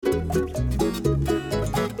Hi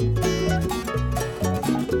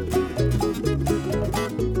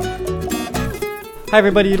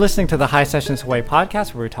everybody, you're listening to the High Sessions Hawaii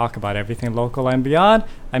podcast where we talk about everything local and beyond.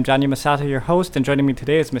 I'm Johnny Masato, your host, and joining me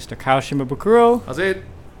today is Mr. Kyle Shimabukuro. How's it?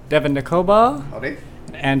 Devin Nakoba. Howdy.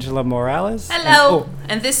 And Angela Morales. Hello.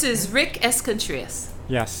 And this is Rick Escontrias.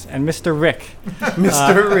 Yes, and Mr. Rick.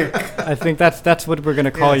 Mr. Rick. I think that's what we're going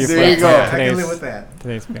to call you for there you go. I today's, can live with that.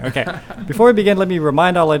 Today's meeting. Okay. Before we begin, let me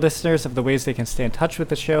remind all our listeners of the ways they can stay in touch with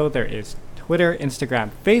the show. There is Twitter, Instagram,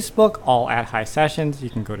 Facebook, all at High Sessions. You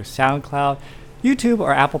can go to SoundCloud, YouTube,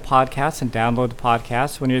 or Apple Podcasts and download the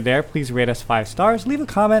podcast. When you're there, please rate us 5 stars, leave a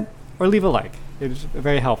comment, or leave a like. It is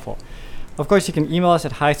very helpful. Of course, you can email us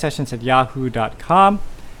at highsessions@yahoo.com.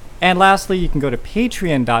 And lastly, you can go to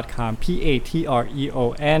patreon.com,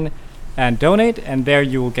 Patreon, and donate. And there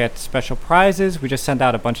you will get special prizes. We just sent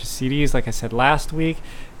out a bunch of CDs, like I said last week.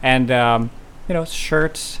 And,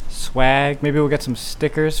 shirts, swag. Maybe we'll get some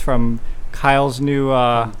stickers from Kyle's new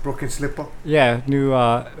Broken Slipper. Yeah, new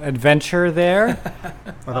adventure there.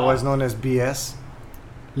 Otherwise known as BS.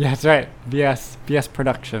 Yeah, that's right. BS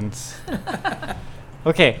Productions.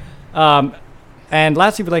 Okay. And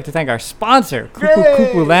lastly, we'd like to thank our sponsor, Kupu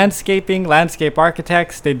Kupu Landscaping, Landscape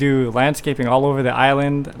Architects. They do landscaping all over the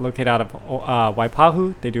island, located out of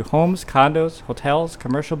Waipahu. They do homes, condos, hotels,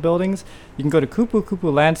 commercial buildings. You can go to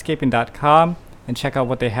kupukupulandscaping.com and check out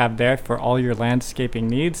what they have there for all your landscaping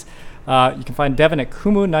needs. You can find Devin at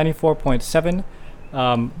Kumu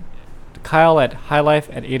 94.7, Kyle at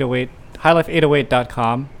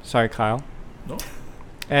highlife808.com. Sorry, Kyle. No.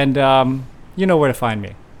 And you know where to find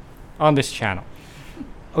me on this channel.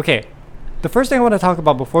 Okay, the first thing I want to talk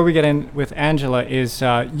about before we get in with Angela is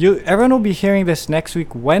everyone will be hearing this next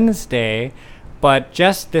week, Wednesday, but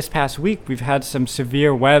just this past week we've had some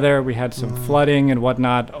severe weather. We had some flooding and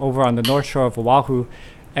whatnot over on the north shore of Oahu,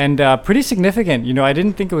 and pretty significant. I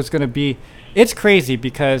didn't think it was going to be. It's crazy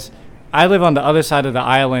because I live on the other side of the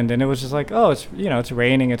island, and it was just like, oh, it's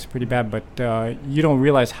raining, it's pretty bad, but you don't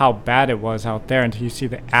realize how bad it was out there until you see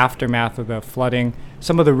the aftermath of the flooding.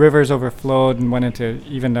 Some of the rivers overflowed and went into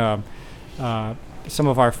even some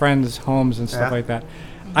of our friends' homes and stuff like that.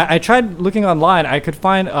 I tried looking online. I could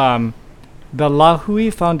find the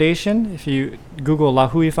Lahui Foundation. If you Google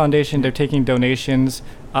Lahui Foundation, they're taking donations.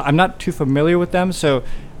 I'm not too familiar with them, so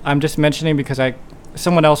I'm just mentioning because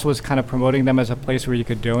someone else was kind of promoting them as a place where you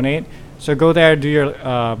could donate. So go there, do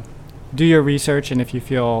your research, and if you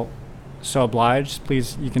feel so obliged,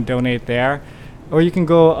 please, you can donate there. Or you can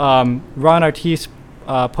go, Ron Ortiz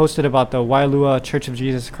posted about the Wailua Church of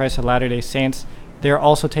Jesus Christ of Latter-day Saints. They're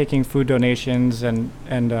also taking food donations and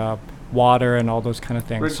water and all those kind of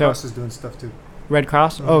things. Red Cross is doing stuff too. Red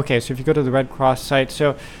Cross? Mm-hmm. Oh, okay, so if you go to the Red Cross site.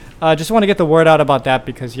 So just want to get the word out about that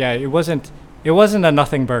because, it wasn't a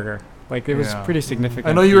nothing burger. Like, it was pretty significant.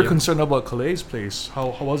 I know you were concerned about Kalei's place.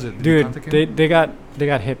 How was it? Dude, they got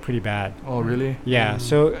hit pretty bad. Oh, really? Yeah.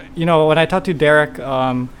 So, when I talked to Derek,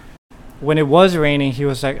 when it was raining, he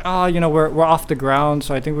was like, we're off the ground,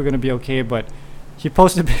 so I think we're going to be okay. But he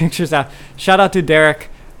posted pictures out. Shout out to Derek,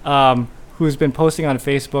 who's been posting on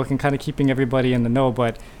Facebook and kind of keeping everybody in the know.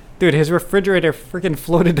 But, dude, his refrigerator freaking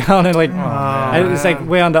floated down and, it's like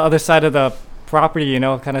way on the other side of the property,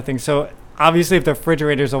 kind of thing. So, obviously, if the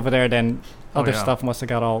refrigerator's over there, then other stuff must have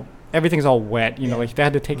got everything's all wet. Like they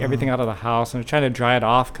had to take everything out of the house and they're trying to dry it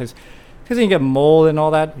off because you get mold and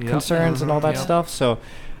all that concerns and all that stuff. So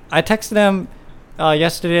I texted them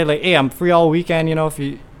yesterday, like, hey, I'm free all weekend, if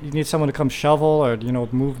you need someone to come shovel or,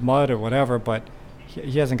 move mud or whatever. But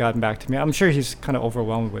he hasn't gotten back to me. I'm sure he's kind of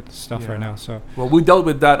overwhelmed with stuff right now. So well, we dealt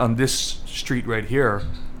with that on this street right here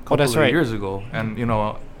a couple of years ago. And,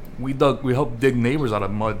 we helped dig neighbors out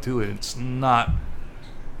of mud too. It's not.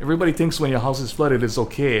 Everybody thinks when your house is flooded, it's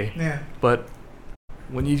okay. Yeah. But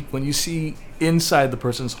when you see inside the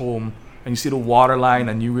person's home and you see the water line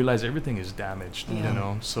and you realize everything is damaged,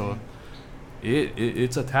 so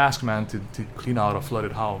it's a task, man, to clean out a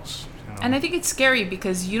flooded house. And I think it's scary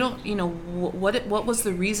because you don't, what was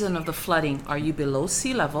the reason of the flooding? Are you below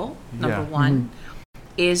sea level? Number one,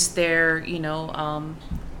 is there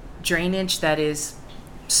drainage that is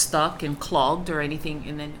stuck and clogged or anything,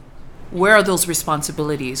 and then where are those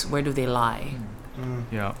responsibilities? Where do they lie?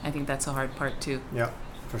 Yeah, I think that's a hard part too. Yeah,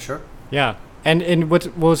 for sure. Yeah, and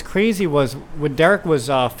what was crazy was when Derek was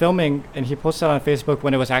filming and he posted on Facebook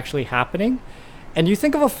when it was actually happening, and you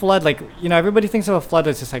think of a flood like everybody thinks of a flood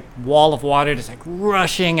as this like wall of water just like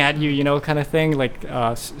rushing at you, kind of thing, like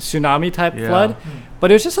tsunami type flood,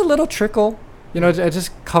 but it was just a little trickle. It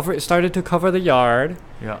just started to cover the yard,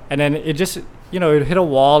 and then it just it hit a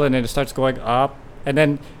wall and then it starts going up, and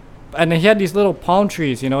then and he had these little palm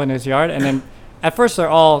trees, in his yard. And then at first they're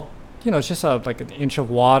all, it's just like an inch of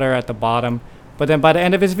water at the bottom. But then by the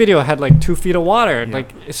end of his video, it had like 2 feet of water. Yeah.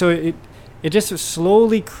 Like, so it just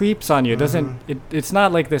slowly creeps on you. It doesn't, it's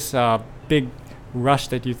not like this big rush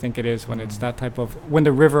that you think it is when it's that type of, when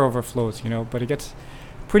the river overflows, but it gets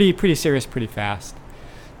pretty serious pretty fast.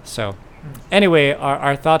 So anyway,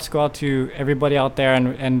 our thoughts go out to everybody out there,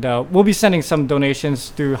 and we'll be sending some donations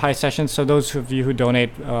through High Sessions. So those of you who donate,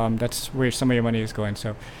 that's where some of your money is going.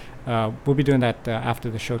 So we'll be doing that after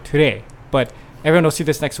the show today. But everyone will see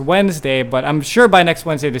this next Wednesday, but I'm sure by next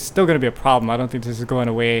Wednesday there's still going to be a problem. I don't think this is going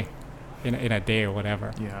away in a day or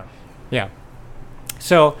whatever. Yeah.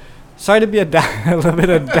 So sorry to be a little bit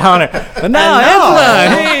of downer. But now,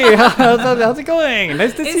 Angela, hey, how's it going?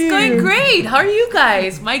 Nice to see you. It's going great. How are you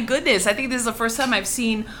guys? My goodness, I think this is the first time I've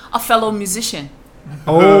seen a fellow musician.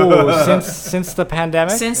 Oh, since the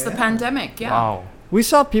pandemic? Since the pandemic, yeah. Wow. We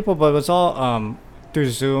saw people, but it was all through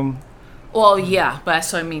Zoom. Well, yeah, but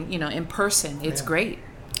so I mean, in person, it's great.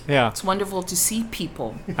 Yeah. It's wonderful to see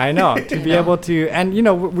people. I know, to be able to, and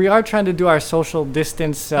we are trying to do our social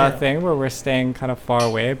distance thing where we're staying kind of far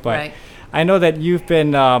away, but Right. I know that you've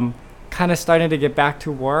been kind of starting to get back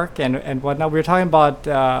to work and whatnot. We were talking about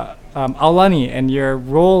Aulani and your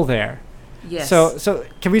role there. Yes. So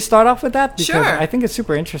can we start off with that? Because Sure. I think it's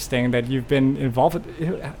super interesting that you've been involved with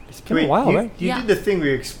it's been a while, you, right? You Yeah. did the thing where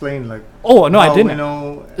you explained like. Oh, no, I how didn't. we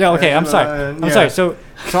know Yeah, okay, I'm Angela sorry. and- I'm sorry. So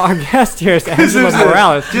our guest here is This Angela is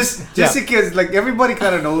Morales. just in case, like everybody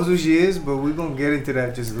kind of knows who she is, but we're gonna get into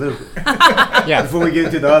that just a little bit Yeah. before we get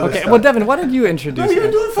into the other Okay, stuff. well, Devin, why don't you introduce No, you're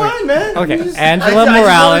her? doing fine, man. Okay, You just- Angela I just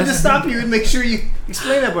Morales. wanted to stop you and make sure you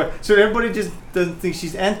explain that, but so everybody just doesn't think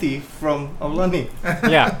she's Auntie from Aulani.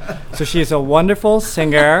 Yeah. So she is a wonderful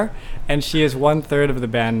singer, and she is 1/3 of the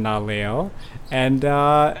band Naleo,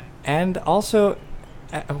 and also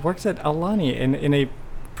works at Aulani in a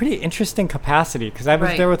pretty interesting capacity. Because I was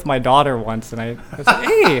Right. there with my daughter once, and I was like,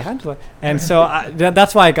 "Hey, Angela," and so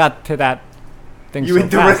that's why I got to that thing. You so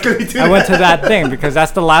went fast. directly to I went that. to that thing because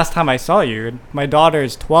that's the last time I saw you. And my daughter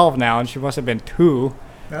is 12 now, and she must have been 2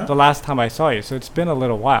 the last time I saw you. So it's been a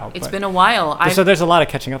little while. It's but- been a while. so there's a lot of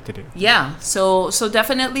catching up to do. Yeah, so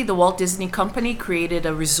definitely the Walt Disney Company created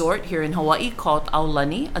a resort here in Hawaii called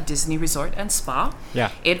Aulani, a Disney resort and spa. Yeah.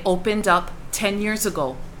 It opened up 10 years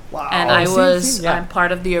ago. Wow. And See, yeah. I'm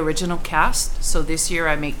part of the original cast. So this year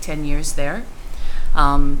I make 10 years there.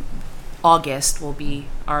 August will be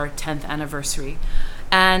our 10th anniversary.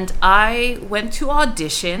 And I went to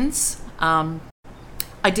auditions.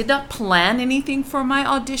 I did not plan anything for my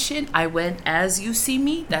audition. I went as you see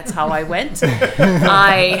me. That's how I went.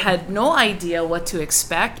 I had no idea what to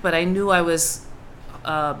expect, but I knew I was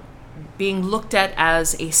being looked at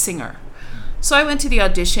as a singer. So I went to the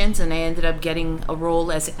auditions and I ended up getting a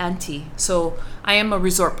role as Auntie. So I am a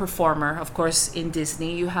resort performer. Of course, in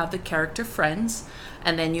Disney, you have the character friends,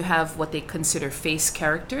 and then you have what they consider face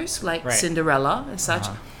characters like Right. Cinderella and such.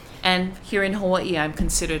 And here in Hawaii, I'm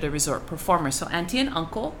considered a resort performer. So Auntie and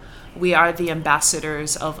Uncle, we are the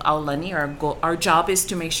ambassadors of Aulani. Our job is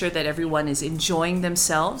to make sure that everyone is enjoying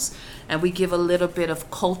themselves, and we give a little bit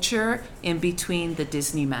of culture in between the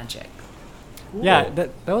Disney magic. Yeah,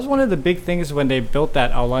 that was one of the big things when they built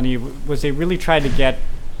that Aulani was they really tried to get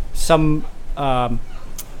some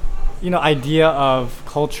idea of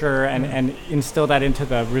culture and instill that into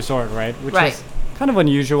the resort, right? Which Right. is kind of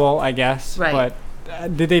unusual, I guess. Right. But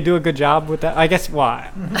did they do a good job with that? I guess. Well,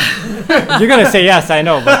 you're gonna say yes, I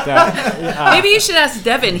know, but Maybe you should ask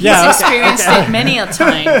Devin. He's Yeah, okay, experienced it many a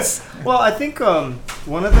times. Well, I think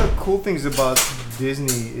one of the cool things about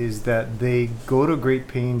Disney is that they go to great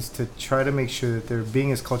pains to try to make sure that they're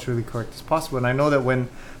being as culturally correct as possible. And I know that when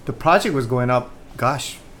the project was going up,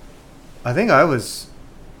 gosh, I think I was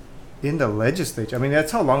in the legislature. I mean,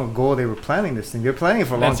 that's how long ago they were planning this thing. They were planning it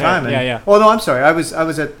for a long That's right. time. And, Yeah, yeah. Oh no, I'm sorry. I was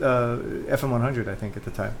at FM 100, I think, at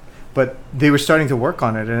the time. But they were starting to work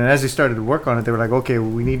on it, and as they started to work on it, they were like, okay, well,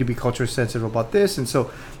 we need to be culture sensitive about this. And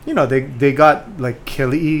so, they got like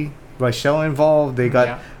Kelly Reichel involved. They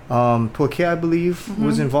got Puake, I believe,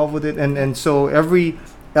 was involved with it, and so every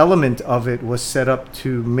element of it was set up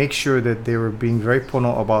to make sure that they were being very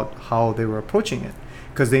pono about how they were approaching it,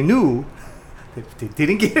 because they knew that if they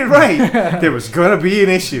didn't get it right, there was gonna be an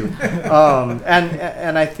issue.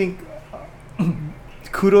 And I think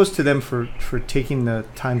kudos to them for taking the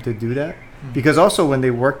time to do that, because also when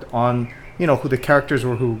they worked on who the characters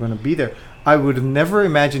were who were going to be there, I would have never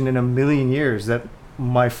imagined in a million years that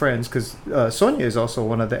my friends, because Sonia is also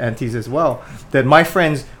one of the aunties as well, that my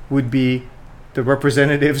friends would be the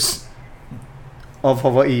representatives of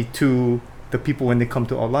Hawaii to the people when they come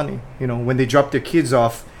to Aulani. When they drop their kids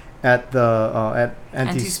off at the at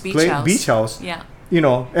Auntie's beach house. Yeah. You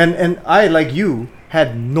know, and I, like you,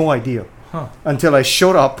 had no idea Huh. until I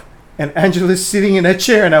showed up and Angela's sitting in a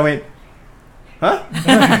chair and I went, huh?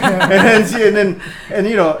 and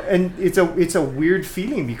you know, and it's a weird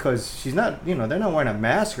feeling because she's not, you know, they're not wearing a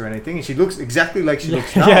mask or anything, and she looks exactly like she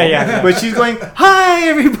looks now. Yeah. But she's going, hi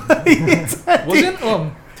everybody. It's Auntie.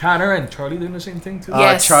 Wasn't Tanner and Charlie doing the same thing too?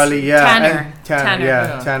 Yes. Charlie, yeah. Tanner. And Tanner,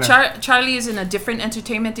 yeah. Tanner. Charlie is in a different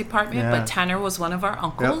entertainment department, Yeah. but Tanner was one of our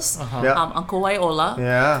uncles, Yeah. Uncle Waiola.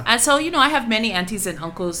 Yeah. And so, you know, I have many aunties and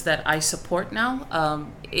uncles that I support now.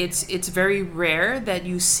 It's very rare that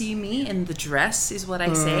you see me in the dress, is what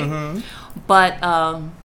I say. Mm-hmm. But,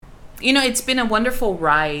 you know, it's been a wonderful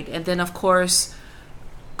ride. And then, of course,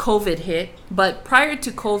 COVID hit. But prior to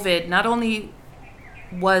COVID, not only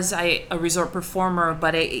was I a resort performer,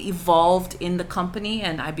 but I evolved in the company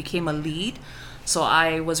and I became a lead. So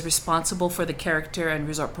I was responsible for the character and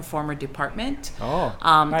resort performer department. Oh,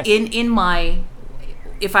 nice. In my,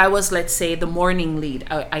 if I was, let's say, the morning lead,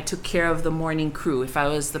 I took care of the morning crew. If I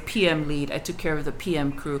was the PM lead, I took care of the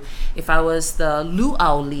PM crew. If I was the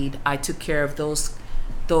luau lead, I took care of those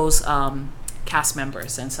cast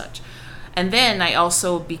members and such. And then I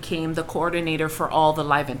also became the coordinator for all the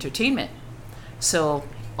live entertainment. So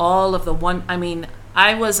all of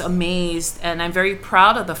I was amazed, and I'm very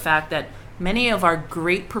proud of the fact that many of our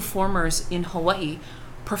great performers in Hawaii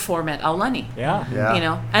perform at Aulani. Yeah. Yeah. You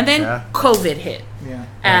know, and then COVID hit, Yeah.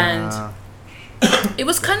 and it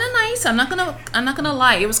was kind of nice. I'm not gonna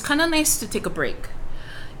lie. It was kind of nice to take a break.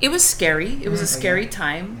 It was scary. It was a scary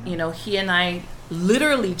time. You know, he and I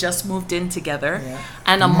literally just moved in together, Yeah.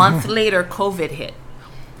 and a month later, COVID hit,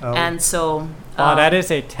 Oh. and so. Wow, that is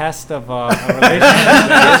a test of a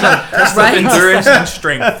relationship. Right? Endurance and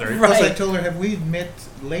strength. Right? Plus, I Right. told her, have we met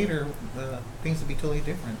later, things would be totally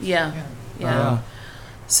different. Yeah. Yeah. Yeah.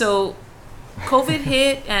 So COVID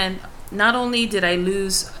hit, and not only did I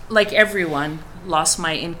lose, like everyone, lost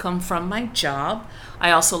my income from my job, I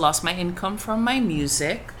also lost my income from my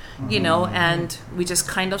music, you know, and we just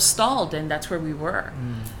kind of stalled, and that's where we were.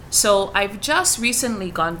 So I've just recently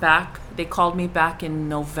gone back. They called me back in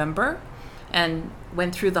November and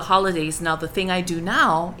went through the holidays. Now, the thing I do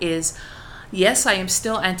now is, yes, I am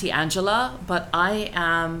still Auntie Angela, but I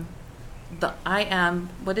am,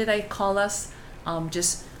 what did I call us?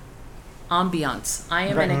 Just ambiance. I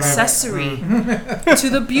am an accessory to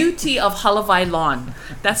the beauty of Halavai Lawn.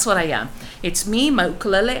 That's what I am. It's me, my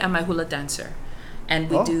ukulele, and my hula dancer. And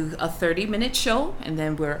we do a 30-minute show, and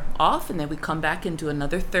then we're off, and then we come back and do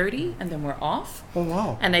another 30, and then we're off. Oh,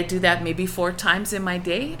 wow. And I do that maybe 4 times in my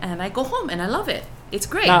day, and I go home, and I love it. It's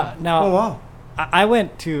great. Now, Oh, wow. I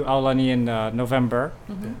went to Aulani in November,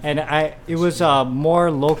 and it was more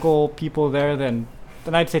local people there than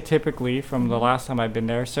I'd say typically from the last time I've been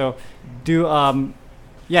there. So, do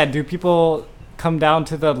people come down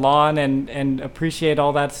to the lawn and appreciate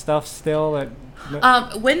all that stuff still?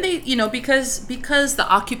 When they, you know, because the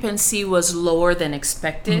occupancy was lower than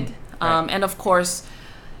expected, Right. and of course,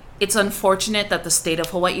 it's unfortunate that the state of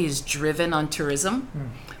Hawaii is driven on tourism,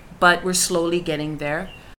 but we're slowly getting there.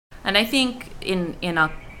 And I think in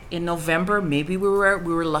November, maybe we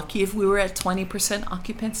were lucky if we were at 20%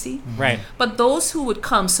 occupancy. Right. But those who would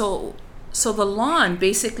come, so the lawn,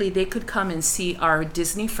 basically, they could come and see our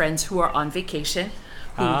Disney friends who are on vacation,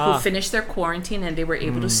 who finished their quarantine and they were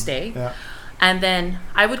able to stay. Yeah. And then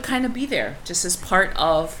I would kind of be there just as part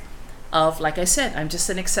of, like I said, I'm just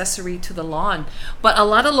an accessory to the lawn. But a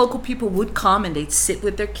lot of local people would come and they'd sit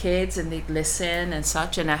with their kids and they'd listen and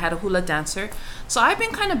such. And I had a hula dancer. So I've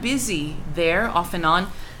been kind of busy there off and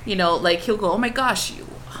on. You know, like he'll go, oh my gosh,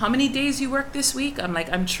 how many days you work this week? I'm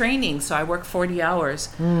like, I'm training, so I work 40 hours.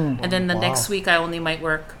 And then the next week I only might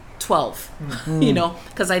work 12, you know,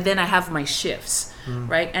 because I have my shifts,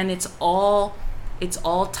 right? And it's all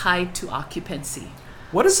tied to occupancy.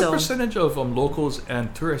 What is the So- percentage of locals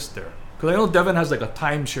and tourists there? Because I know Devon has like a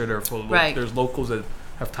timeshare there for Right. there's locals that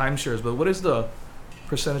have timeshares, but what is the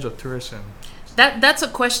percentage of tourists and That's a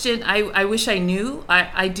question I wish I knew.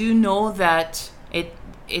 I do know that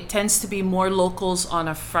it tends to be more locals on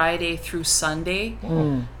a Friday through Sunday,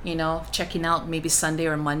 you know, checking out maybe Sunday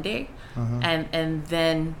or Monday. And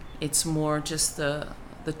then it's more just the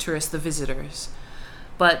tourists, the visitors.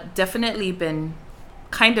 But definitely been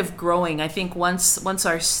kind of growing. I think once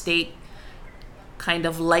our state kind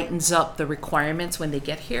of lightens up the requirements when they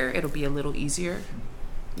get here, it'll be a little easier.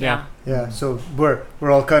 Yeah. Yeah, so we're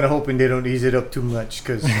all kind of hoping they don't ease it up too much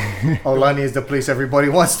because Aulani is the place everybody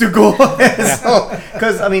wants to go. So,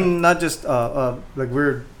 because I mean, not just like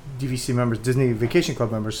we're DVC members, Disney Vacation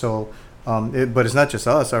Club members. So But it's not just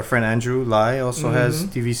us. Our friend Andrew Lai also has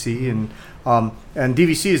DVC, and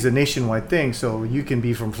DVC is a nationwide thing. So you can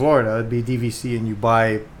be from Florida, it'd be DVC, and you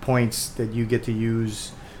buy points that you get to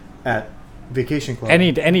use at Vacation Club.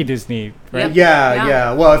 Any Disney, right?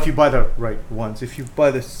 Yeah. Well, if you buy the right ones, if you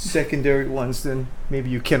buy the secondary ones, then maybe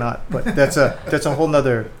you cannot. But that's a whole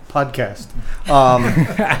nother podcast.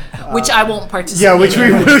 Which I won't participate. Yeah,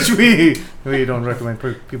 in. which we don't recommend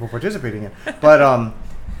people participating in. But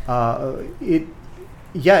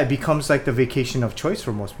it becomes like the vacation of choice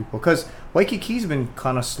for most people, because Waikiki's been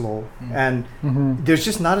kind of slow, and there's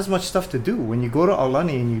just not as much stuff to do. When you go to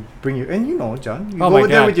Aulani and you bring your, and you know, John, you go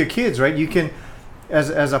there with your kids, right? You can,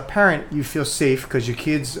 as a parent, you feel safe because your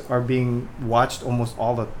kids are being watched almost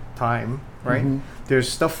all the time, right? There's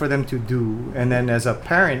stuff for them to do, and then as a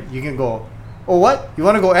parent, you can go, oh, what? You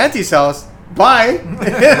want to go Auntie's house? Bye.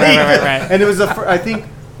 right. And it was I think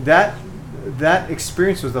that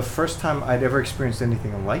experience was the first time I'd ever experienced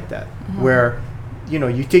anything like that, where, you know,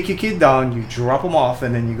 you take your kid down, you drop them off,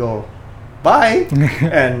 and then you go, bye.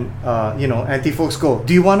 And, you know, auntie folks go,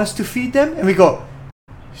 do you want us to feed them? And we go,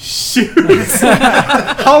 shoot.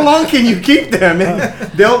 How long can you keep them?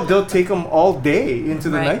 And they'll take them all day into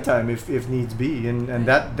the nighttime if needs be. And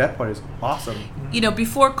that part is awesome. You know,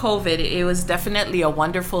 before COVID, it was definitely a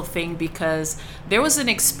wonderful thing, because there was an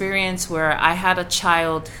experience where I had a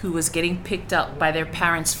child who was getting picked up by their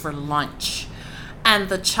parents for lunch. And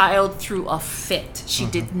the child threw a fit. She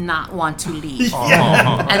did not want to leave.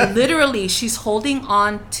 And literally, she's holding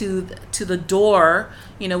on to the door.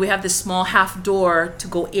 You know, we have this small half door to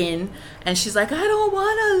go in. And she's like, I don't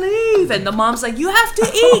want to leave. And the mom's like, you have to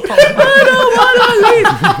eat. I don't want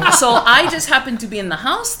to leave. So I just happened to be in the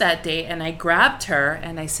house that day. And I grabbed her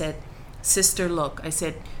and I said, sister, look. I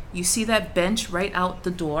said, you see that bench right out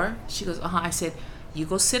the door? She goes, uh-huh. I said, you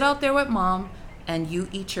go sit out there with mom, and you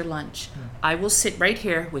eat your lunch. I will sit right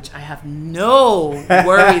here, which I have no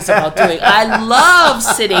worries about doing. I love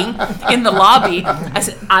sitting in the lobby. I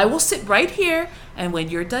said, I will sit right here, and when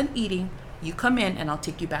you're done eating, you come in, and I'll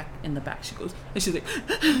take you back in the back. She goes, and she's like,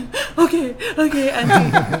 okay,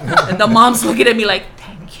 auntie. And the mom's looking at me like,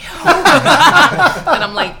 thank you. And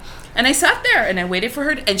I'm like, and I sat there, and I waited for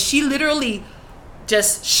her, and she literally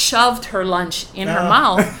just shoved her lunch in her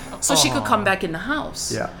mouth so she could come back in the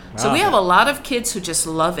house. Yeah. So we have a lot of kids who just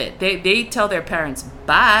love it. They tell their parents,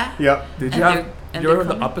 bye. Yeah. Did you have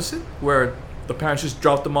the opposite, where the parents just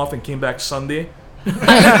dropped them off and came back Sunday? They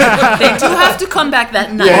do have to come back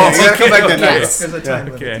that night. Yeah, you gotta come back that night. Yes. There's a time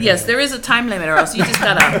limit. Yes, there is a time limit, or else you just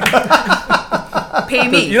gotta pay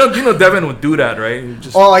me. You know, Devin would do that, right? He'd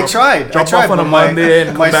just I tried. Drop I tried off on a but Monday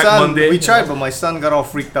and come back son, Monday. We tried, but my son got all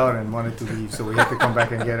freaked out and wanted to leave, so we had to come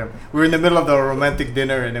back and get him. We were in the middle of the romantic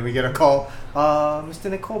dinner, and then we get a call.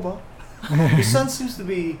 Mr. Nikoba, your son seems to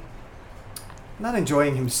be not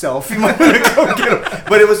enjoying himself. You might want to go get him.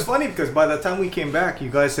 But it was funny because by the time we came back, you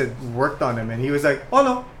guys had worked on him, and he was like, "Oh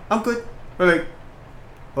no, I'm good." We're like,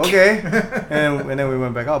 "Okay," and then we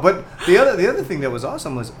went back out. But the other thing that was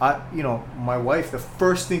awesome was my wife. The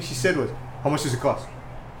first thing she said was, "How much does it cost?"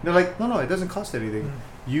 And they're like, "No, it doesn't cost anything.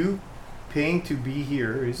 You paying to be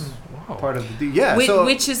here is part of the deal." Yeah,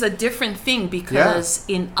 which is a different thing, because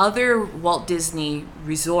in other Walt Disney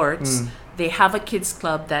resorts, they have a kids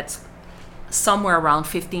club that's somewhere around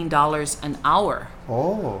 $15 an hour.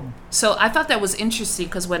 Oh. So I thought that was interesting,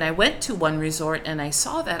 because when I went to one resort and I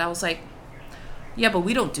saw that, I was like, yeah, but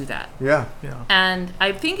we don't do that. Yeah. And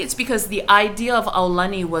I think it's because the idea of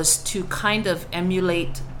Aulani was to kind of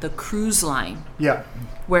emulate the cruise line. Yeah.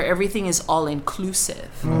 Where everything is all inclusive.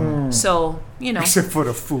 So, except for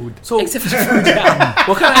the food. Except for the food, yeah.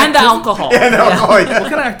 What kind of and the alcohol. Yeah, What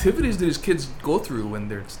kind of activities do these kids go through when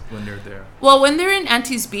they're there? Well, when they're in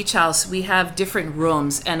Auntie's Beach House, we have different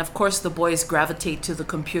rooms. And of course, the boys gravitate to the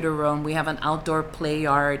computer room. We have an outdoor play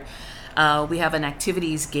yard. We have an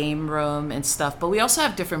activities game room and stuff. But we also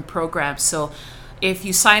have different programs. So if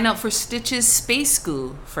you sign up for Stitch's Space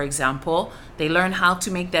Goo, for example, they learn how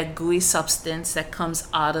to make that gooey substance that comes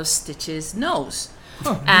out of Stitch's nose.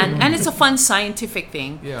 And it's a fun scientific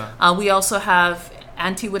thing. Yeah. We also have,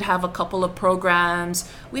 Auntie would have a couple of programs.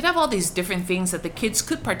 We'd have all these different things that the kids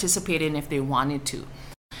could participate in if they wanted to.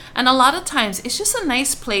 And a lot of times, it's just a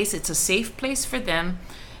nice place. It's a safe place for them.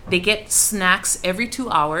 They get snacks every 2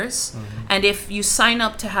 hours. And if you sign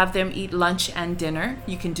up to have them eat lunch and dinner,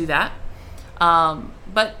 you can do that.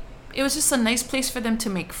 But it was just a nice place for them to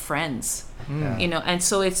make friends. And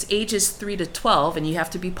so it's ages 3 to 12, and you have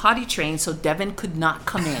to be potty trained, so Devin could not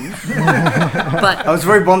come in. But I was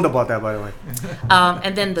very bummed about that, by the way.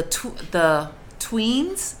 and then the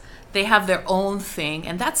tweens, they have their own thing,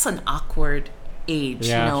 and that's an awkward age,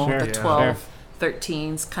 Yeah, you know, sure. the Yeah. 12,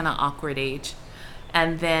 13's kind of awkward age.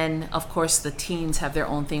 And then, of course, the teens have their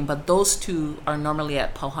own thing, but those two are normally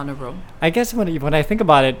at Pauhana Room. I guess when I think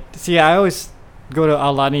about it, see, I always go to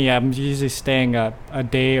Alani. I'm usually staying a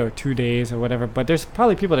day or 2 days or whatever. But there's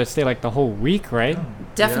probably people that stay like the whole week, right?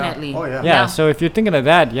 Definitely. Oh, yeah. Yeah. So if you're thinking of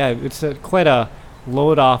that, yeah, it's quite a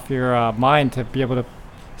load off your mind to be able to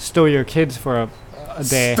stow your kids for a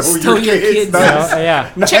day. Stow your kids. You know?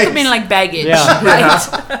 Yeah. Check them in like baggage, Yeah.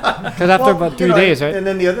 right? Because after about 3 days, right? And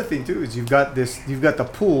then the other thing too is you've got the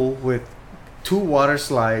pool with 2 water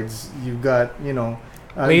slides. You've got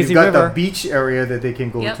Lazy you've got river. the beach area that they can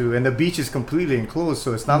go Yep. to, and the beach is completely enclosed,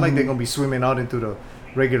 so it's not like they're gonna be swimming out into the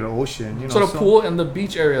regular ocean. You know, So the pool and the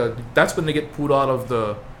beach area, that's when they get pulled out of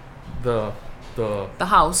the The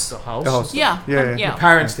house. the house. The house. Yeah. Yeah, Yeah. The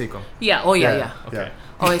parents take them. Yeah. Oh, yeah, Yeah. yeah. Okay.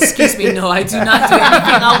 Oh, excuse me. No, I do not do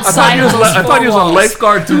anything I outside of those thought he was four on walls.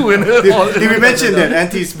 lifeguard too. Did we mention that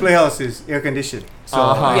Auntie's Playhouse is air conditioned? So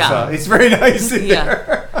Yeah. it's very nice in Yeah.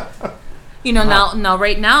 there. You know, now,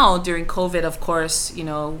 right now during COVID, of course, you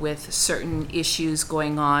know, with certain issues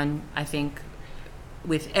going on, I think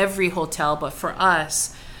with every hotel, but for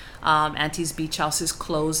us, Auntie's Beach House is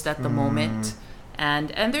closed at the moment.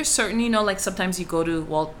 And there's certain, you know, like sometimes you go to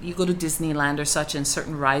Disneyland or such, and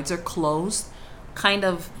certain rides are closed, kind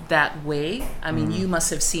of that way. I mean, you must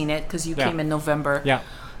have seen it because you Yeah. came in November. Yeah.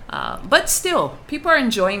 But still, people are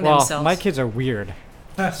enjoying Well, themselves. my kids are weird.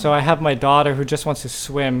 So I have my daughter who just wants to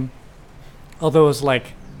swim, although it's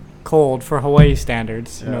like cold for Hawaii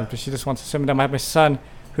standards, you know, Yeah. but she just wants to swim. Then I have my son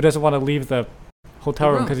who doesn't want to leave the hotel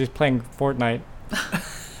room room. because he's playing Fortnite.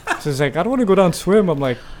 So he's like, I don't want to go down and swim. I'm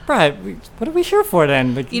like, Brad, what are we here for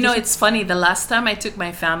then? Like, You know, it's funny. The last time I took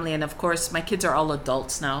my family, and of course, my kids are all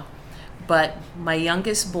adults now, but my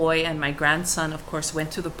youngest boy and my grandson, of course,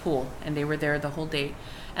 went to the pool, and they were there the whole day.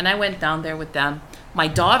 And I went down there with them. My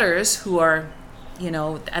daughters, who are, you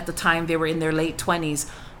know, at the time they were in their late 20s,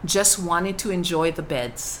 just wanted to enjoy the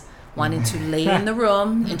beds, wanted to lay in the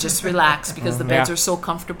room and just relax because the beds Yeah. are so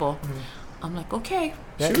comfortable. I'm like, okay.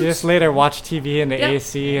 yeah, you just later watch TV in the Yeah.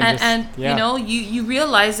 AC and, just, And yeah. you know, you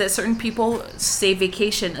realize that certain people say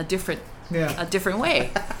vacation a different Yeah. way.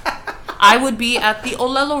 I would be at the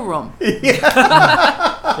Olelo room.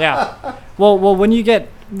 Yeah. Well, when you get,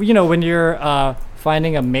 you know, when you're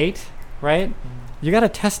finding a mate, right? You got to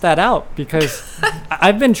test that out because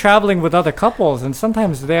I've been traveling with other couples, and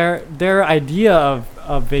sometimes their idea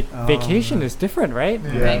of vacation is different, right?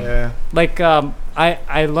 Yeah, Right. yeah. Like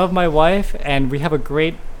I love my wife, and we have a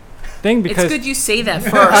great thing because It's good you say that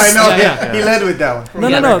first. I know. Yeah, Yeah, yeah. he led with that one. no,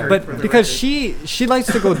 Yeah. no, For but the because record. she likes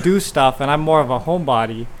to go do stuff, and I'm more of a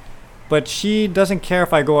homebody, but she doesn't care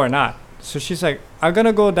if I go or not. So she's like, I'm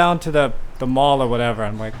gonna go down to the mall or whatever.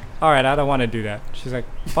 I'm like, all right, I don't want to do that. She's like,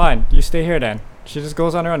 fine, you stay here then. She just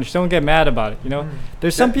goes on her own. She don't get mad about it, you know.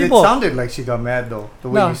 There's some people. It sounded like she got mad though, the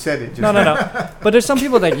way No. you said it. Just No. But there's some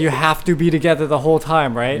people that you have to be together the whole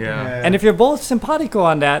time, right? Yeah. And if you're both simpatico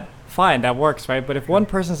on that, fine, that works, right? But if one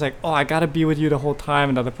person's like, oh, I gotta be with you the whole time,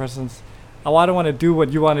 and the other person's, oh, I don't want to do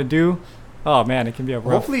what you want to do, oh man, it can be a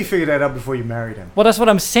rough. Hopefully you figured that out before you married him. Well, that's what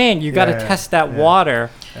I'm saying. You gotta Yeah, test that yeah. water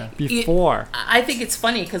Yeah. before. I think it's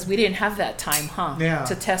funny because we didn't have that time, huh? Yeah.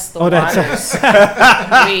 To test the Oh, that's-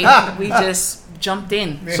 waters. we just jumped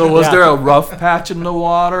in. So was Yeah. there a rough patch in the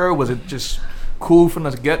water? Was it just cool from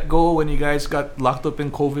the get go when you guys got locked up in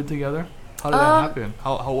COVID together? How did that happen?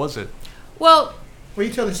 How was it? Well, Well,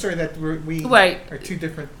 you tell the story that we Right. are two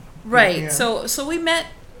different. right. Yeah. So we met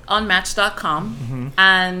on Match.com,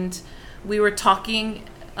 and we were talking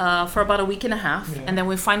for about a week and a half, Yeah. and then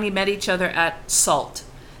we finally met each other at Salt,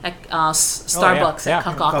 at Starbucks yeah. at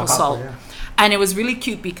Kaka'ako Kaka'ako, Salt. yeah. And it was really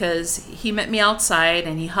cute because he met me outside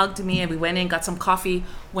and he hugged me, and we went in, got some coffee,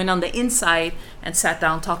 went on the inside and sat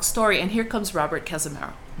down, talked story. And here comes Robert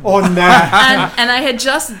Casimiro. Oh nah. And I had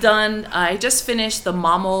just finished the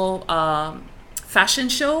Mamo fashion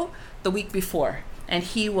show the week before. And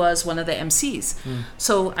he was one of the MCs.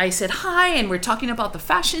 So I said hi, and we're talking about the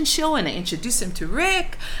fashion show, and I introduced him to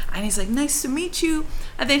Rick. And he's like, nice to meet you.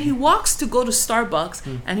 And then he walks to go to Starbucks,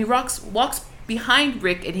 and he walks behind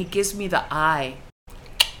Rick, and he gives me the eye.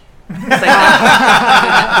 It's like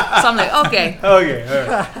that. So I'm like, okay. Okay. All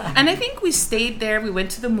right. And I think we stayed there. We went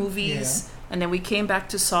to the movies, and then we came back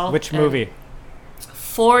to Salt. Which and movie?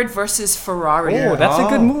 Ford versus Ferrari. Oh, that's a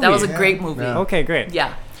good Oh. movie. That was a Yeah. great movie. Yeah. Okay, great.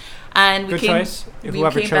 Yeah. And we Good came, choice. If we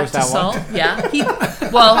whoever came chose back to that one. Salt. Yeah.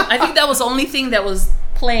 Well, I think that was the only thing that was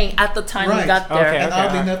playing at the time we Right. got there. Okay. And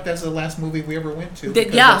oddly enough, that's the last movie we ever went to.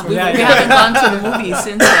 because Yeah, that's we, what Yeah, we yeah. haven't gone to the movies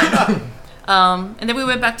since then. And then we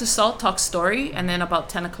went back to Salt, talk story, and then about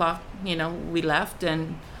 10 o'clock, we left,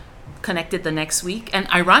 and connected the next week. And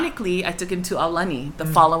ironically, I took him to Aulani the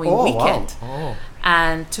following weekend. Oh.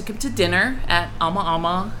 And took him to dinner at Ama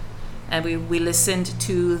Ama. And we listened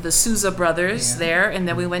to the Souza brothers there. And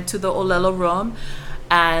then we went to the Olelo Room.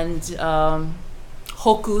 And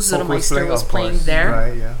Hoku Zurmeister was playing there.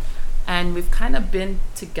 Right, yeah. And we've kind of been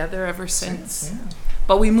together ever since. Yeah.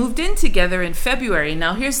 But we moved in together in February.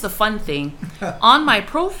 Now, here's the fun thing. On my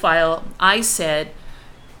profile, I said,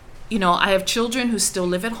 you know, I have children who still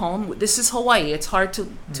live at home. This is Hawaii. It's hard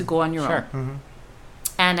to go on your Sure. own.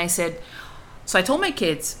 And I said, so I told my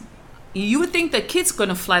kids, you would think the kid's going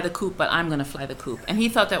to fly the coop, but I'm going to fly the coop. And he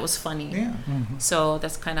thought that was funny. Yeah. So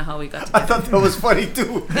that's kind of how we got I together. thought that was funny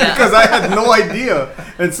too, Yeah. because I had no idea.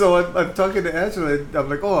 And so I'm talking to Angela. And I'm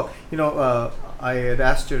like, oh, you know, I had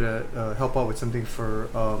asked her to help out with something for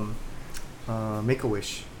Make a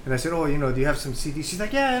Wish, and I said, oh, you know, do you have some CDs? She's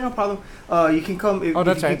like, yeah, no problem. You can come. Oh,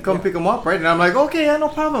 that's you can right, come yeah. pick them up, right? And I'm like, okay, yeah, no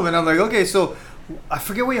problem. And I'm like, okay, so I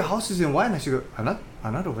forget where your house is in Wine. And she goes, I'm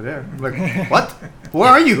not over there. I'm like, what? Where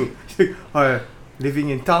are you? She's like, living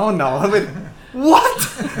in town now. I'm like,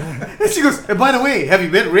 what? And she goes, and by the way, have you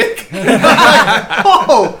met Rick? And I'm like,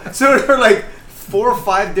 oh, so there were like 4 or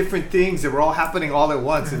 5 different things that were all happening all at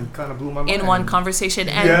once, and kind of blew my mind. In one conversation.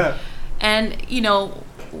 And, Yeah. and, you know,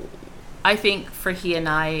 I think for he and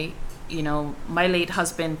I, you know, my late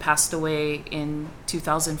husband passed away in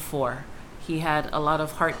 2004. He had a lot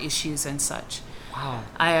of heart issues and such. Wow.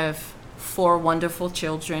 I have 4 wonderful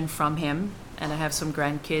children from him, and I have some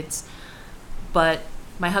grandkids. But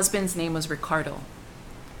my husband's name was Ricardo.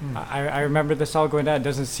 I remember this all going down. It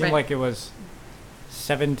doesn't seem Right. like it was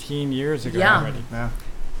 17 years ago Yeah. already. Yeah.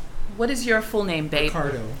 What is your full name, babe?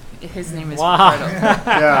 Ricardo. His name is Wow. Ricardo.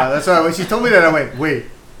 Yeah, that's why when she told me that, I went, wait,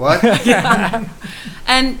 what?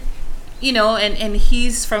 And you know, and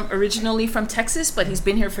he's originally from Texas, but he's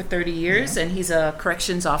been here for 30 years, and he's a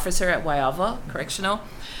corrections officer at Waiava Correctional.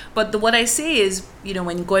 But what I say is, you know,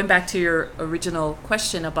 when going back to your original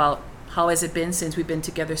question about how has it been since we've been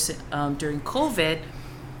together during COVID,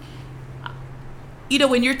 you know,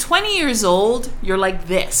 when you're 20 years old, you're like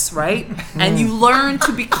this, right? And you learn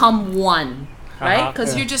to become one, right?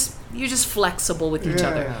 Because Yeah. you're just flexible with each Yeah.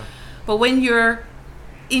 other. But when you're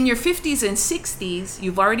in your 50s and 60s,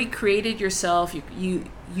 you've already created yourself.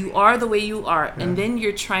 You are the way you are, and then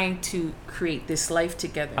you're trying to create this life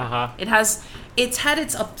together. It's had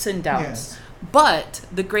its ups and downs. Yes. But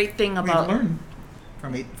the great thing We about learn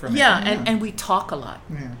from it. and we talk a lot.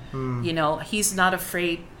 Yeah. You know, he's not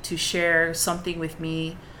afraid to share something with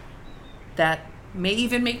me that may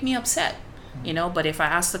even make me upset. You know, but if I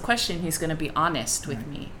ask the question, he's going to be honest with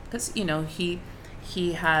me, because you know he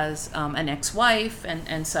has an ex-wife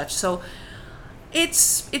and such. So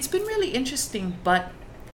it's been really interesting. But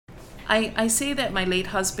I say that my late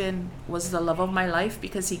husband was the love of my life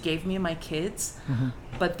because he gave me my kids.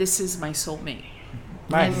 But this is my soulmate.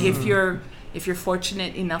 Nice. And if you're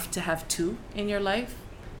fortunate enough to have 2 in your life,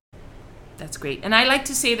 that's great. And I like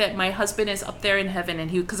to say that my husband is up there in heaven,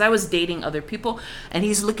 and because I was dating other people, and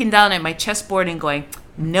he's looking down at my chessboard and going,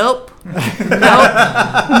 nope, nope,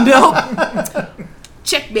 nope,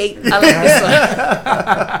 checkmate. I like this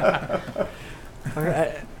one.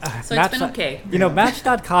 So it's been okay. You know,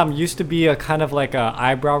 Match.com used to be a kind of like a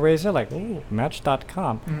eyebrow raiser, like, ooh,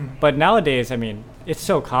 Match.com. But nowadays, I mean, it's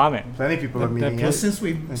so common. Plenty of people are The meeting Well, it. since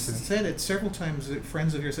we've said it several times,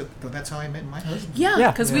 friends of yours said that's how I met my husband. Yeah,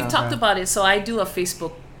 Yeah. because Yeah. we've talked Yeah. about it. So I do a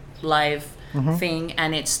Facebook Live thing,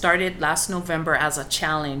 and it started last November as a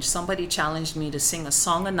challenge. Somebody challenged me to sing a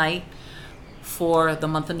song a night for the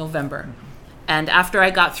month of November. And after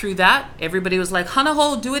I got through that, everybody was like,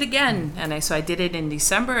 Hanaho, do it again. And so I did it in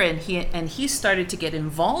December, and he started to get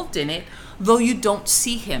involved in it, though you don't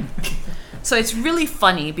see him. So it's really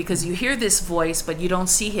funny because you hear this voice, but you don't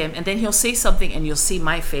see him. And then he'll say something and you'll see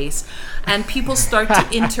my face. And people start to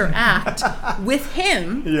interact with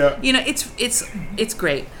him. Yeah. You know, it's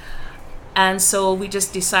great. And so we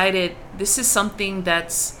just decided this is something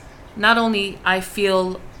that's not only I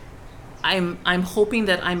feel I'm hoping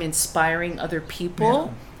that I'm inspiring other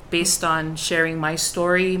people based on sharing my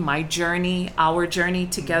story, my journey, our journey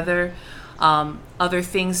together, other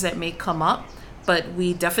things that may come up. But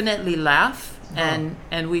we definitely laugh and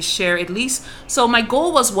we share at least. So my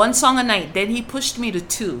goal was 1 song a night. Then he pushed me to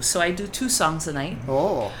 2. So I do 2 songs a night.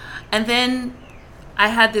 Oh. And then I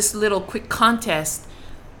had this little quick contest.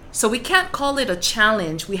 So we can't call it a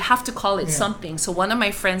challenge. We have to call it something. So one of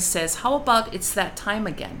my friends says, how about it's that time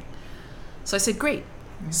again? So I said, great.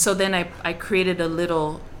 So then I created a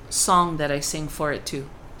little song that I sing for it too.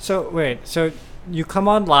 So wait, so you come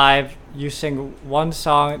on live, you sing one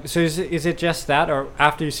song. So is it just that, or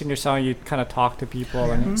after you sing your song, you kind of talk to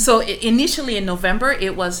people? And So initially in November,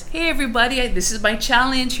 it was, hey everybody, this is my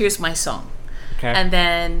challenge. Here's my song. okay, And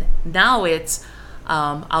then now it's,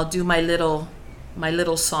 I'll do my little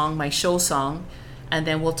song, my show song, and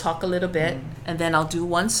then we'll talk a little bit, and then I'll do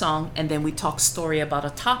one song, and then we talk story about a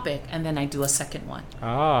topic, and then I do a second one.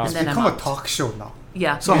 ah, And It's then I'm become a out. talk show now.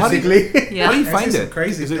 Yeah. So how do you, Basically. Yeah. how do you I find see some it?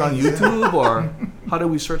 crazy Is it on things. YouTube or how do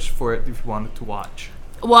we search for it if you wanted to watch?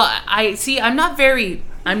 Well, I see. I'm not very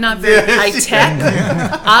high tech.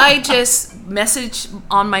 I just message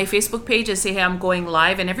on my Facebook page and say, "Hey, I'm going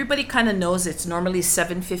live," and everybody kind of knows it's normally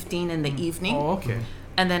 7:15 in the evening, Oh, okay.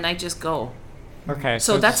 and then I just go. okay.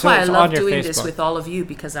 So that's why I it's love on your doing this Facebook. with all of you,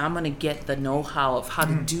 because I'm gonna get the know-how of how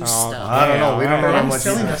to do stuff. I don't know. We don't know Yeah. that He's much.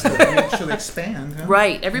 telling either. us that we actually expand. Huh?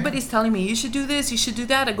 Right. Everybody's telling me you should do this, you should do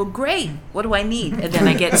that. I go, great. What do I need? And then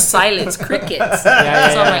I get silence, crickets. yeah,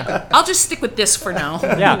 So I'm yeah. like, I'll just stick with this for now.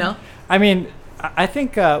 Yeah. You know. I mean, I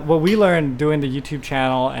think what we learned doing the YouTube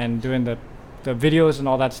channel and doing the videos and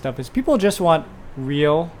all that stuff is people just want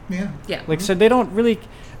real. Yeah. Yeah. Like, so they don't really.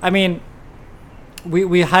 I mean,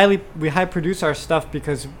 we high produce our stuff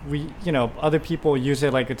because other people use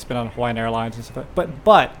it, like it's been on Hawaiian Airlines and stuff.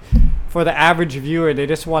 But for the average viewer, they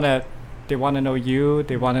just they want to know you.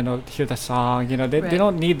 They want to hear the song. They Right.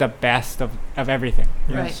 don't need the best of everything.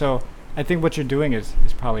 Right. So I think what you're doing is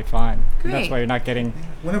probably fine. And that's Great. why you're not getting.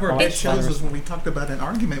 One of our Oh, best it's shows fun. was when we talked about an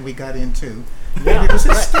argument we got into. It was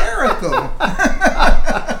hysterical.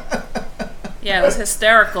 Yeah, it was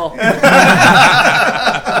hysterical.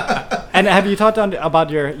 And have you talked about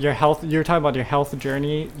your health? You were talking about your health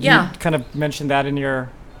journey. Yeah. You kind of mentioned that in your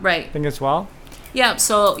Right. thing as well. Yeah.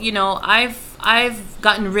 So I've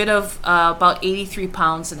gotten rid of about 83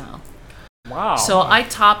 pounds now. Wow. So I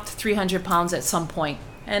topped 300 pounds at some point,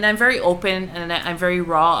 and I'm very open and I'm very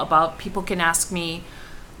raw about. People can ask me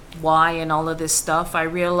why and all of this stuff. I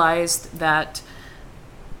realized that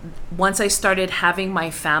once I started having my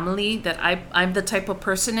family, that I'm the type of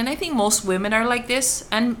person, and I think most women are like this,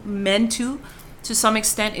 and men too, to some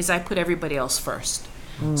extent, is I put everybody else first.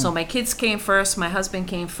 So my kids came first, my husband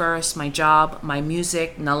came first, my job, my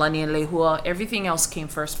music, Nalani and Lehua, everything else came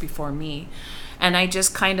first before me. And I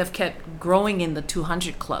just kind of kept growing in the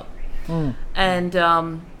 200 club. And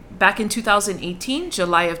back in 2018,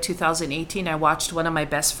 July of 2018, I watched one of my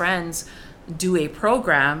best friends do a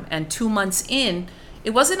program, and 2 months in,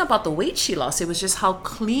 it wasn't about the weight she lost, it was just how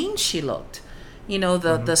clean she looked.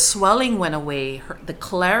 The swelling went away, the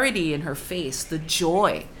clarity in her face, the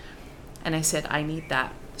joy. And I said, I need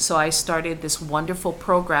that. So I started this wonderful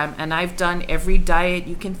program, and I've done every diet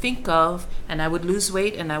you can think of, and I would lose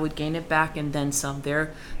weight and I would gain it back and then some.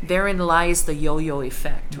 Therein lies the yo-yo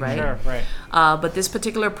effect, right? Sure. Right. But this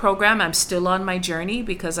particular program, I'm still on my journey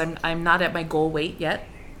because I'm not at my goal weight yet.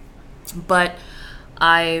 But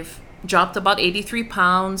I've dropped about 83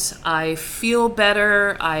 pounds. I feel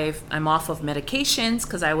better. I'm off of medications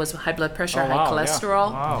because I was high blood pressure, Oh, high wow, yeah.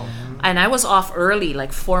 cholesterol. Wow. And I was off early,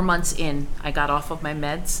 like 4 months in. I got off of my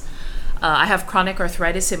meds. I have chronic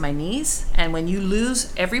arthritis in my knees. And when you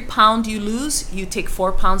lose, every pound you lose, you take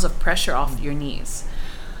 4 pounds of pressure off your knees.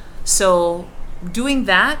 So doing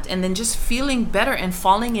that and then just feeling better and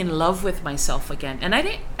falling in love with myself again. And I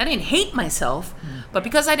didn't hate myself, but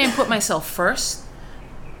because I didn't put myself first,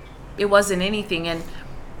 it wasn't anything. And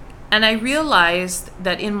I realized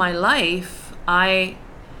that in my life, as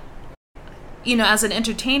an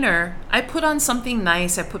entertainer, I put on something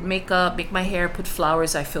nice. I put makeup, make my hair, put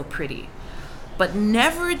flowers. I feel pretty. But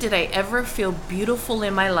never did I ever feel beautiful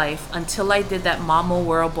in my life until I did that Mamo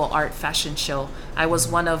Wearable Art fashion show. I was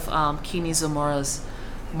one of Kini Zamura's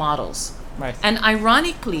models. Nice. And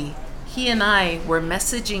ironically, he and I were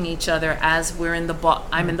messaging each other as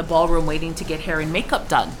I'm in the ballroom waiting to get hair and makeup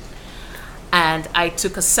done. And I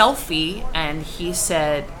took a selfie, and he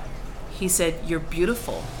said, "You're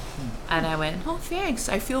beautiful." And I went, "Oh, thanks.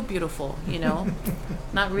 I feel beautiful,"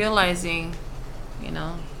 not realizing,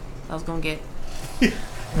 I was going to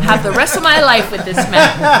have the rest of my life with this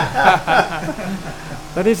man.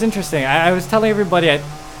 That is interesting. I was telling everybody,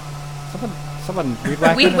 someone weed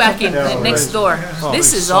whacking. Weed whacking Yeah, next right. door. Oh,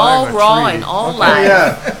 This I is saw all him, a raw tree. and all Oh, live.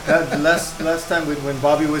 yeah. That last time when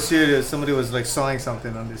Bobby was here, somebody was like sawing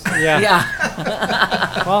something on this. Yeah.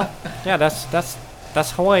 Yeah. Well, yeah.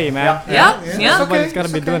 That's Hawaii, man. Yeah. Yeah. Yeah. Somebody's got to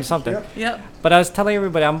It's be okay. doing something. Yep. Yep. But I was telling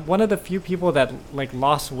everybody, I'm one of the few people that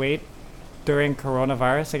lost weight during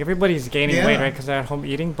coronavirus. Like everybody's gaining Yeah. weight, right? Because they're at home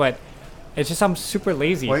eating. But It's just I'm super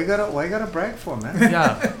lazy. Why you gotta brag for, man?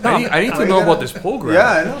 Yeah, I need Why to you know gotta- about this program. Yeah,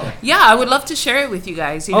 I know. Yeah, I would love to share it with you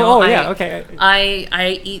guys. You know, Okay.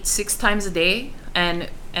 I eat 6 times a day,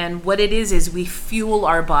 and what it is we fuel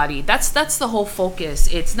our body. That's the whole focus.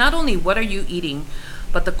 It's not only what are you eating,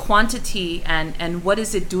 but the quantity and what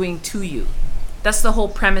is it doing to you. That's the whole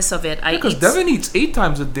premise of it. Because Devin eats 8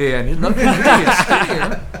 times a day and he's not getting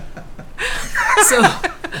skinnier.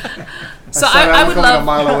 So I I would coming love a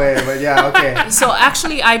mile away, but yeah, okay. So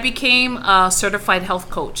actually, I became a certified health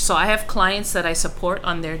coach. So I have clients that I support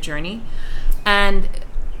on their journey, and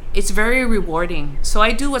it's very rewarding. So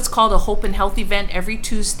I do what's called a Hope and Health event every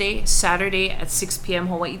Tuesday, Saturday at 6 p.m.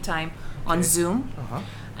 Hawaii time on Zoom.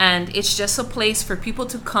 And it's just a place for people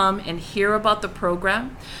to come and hear about the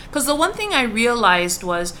program. Because the one thing I realized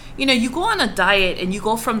was, you go on a diet and you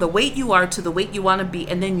go from the weight you are to the weight you want to be,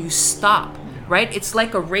 and then you stop, right? It's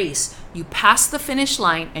like a race. You pass the finish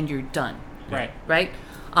line and you're done. Right?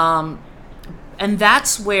 And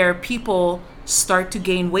that's where people start to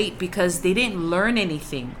gain weight because they didn't learn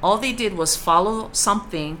anything. All they did was follow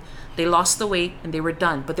something. They lost the weight and they were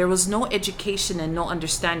done. But there was no education and no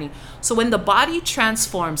understanding. So when the body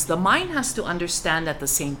transforms, the mind has to understand at the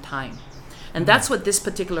same time. And that's what this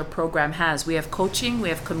particular program has. We have coaching, we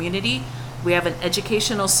have community, we have an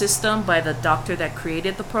educational system by the doctor that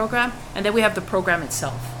created the program, and then we have the program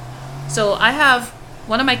itself. So I have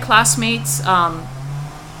one of my classmates,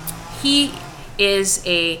 he is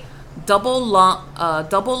a double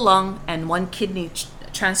lung and 1 kidney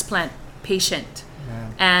transplant patient.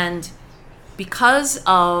 And because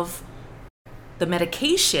of the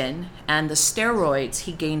medication and the steroids,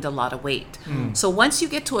 he gained a lot of weight. So once you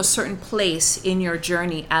get to a certain place in your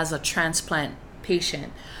journey as a transplant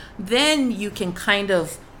patient, then you can kind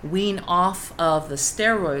of wean off of the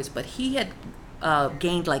steroids. But he had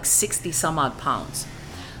gained like 60 some odd pounds.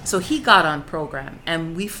 So he got on program,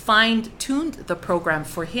 and we fine-tuned the program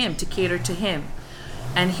for him to cater to him.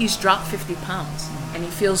 And he's dropped 50 pounds, and he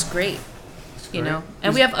feels great.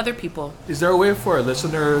 And we have other people. Is there a way for our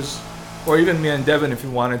listeners, or even me and Devin, if you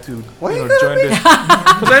wanted to join this?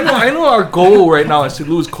 Because I know our goal right now is to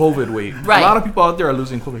lose COVID weight. Right. A lot of people out there are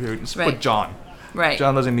losing COVID weight. Right. But John. Right.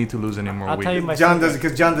 John doesn't need to lose any more I'll weight. tell you my John secret. doesn't,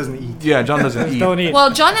 because John doesn't eat. Yeah, John doesn't eat. Don't eat.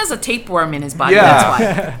 Well, John has a tapeworm in his body. Yeah.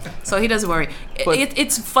 That's why. So he doesn't worry. But-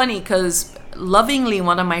 It's funny because lovingly,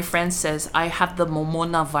 one of my friends says, "I have the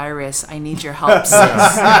Momona virus. I need your help,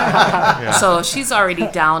 sis." So she's already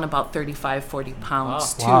down about 35, 40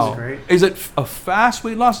 pounds too. Wow. Great. Is it a fast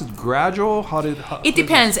weight loss? Is it gradual? It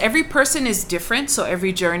depends. Every person is different, so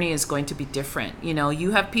every journey is going to be different.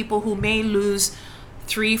 You have people who may lose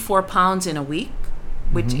 3-4 pounds in a week,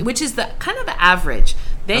 which is the kind of the average.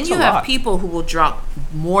 Then That's you a have lot. people who will drop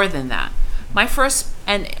more than that. My first,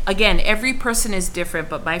 and again, every person is different,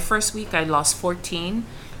 but my first week I lost 14,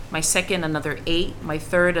 my second another 8, my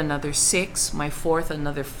third another 6, my fourth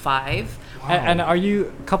another 5. And are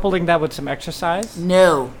you coupling that with some exercise?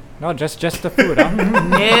 No. No, just the food, huh?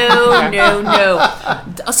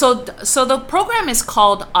 No. So the program is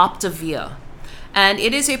called Optavia. And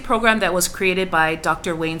it is a program that was created by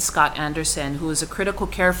Dr. Wayne Scott Anderson, who is a critical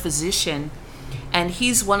care physician, and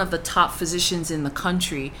he's one of the top physicians in the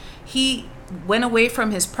country. He went away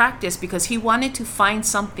from his practice because he wanted to find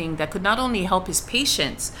something that could not only help his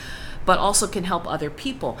patients, but also can help other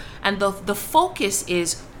people. And the focus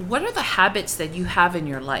is, what are the habits that you have in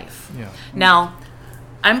your life? Yeah. Now,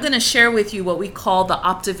 I'm going to share with you what we call the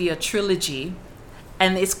Optavia trilogy.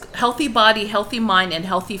 And it's healthy body, healthy mind, and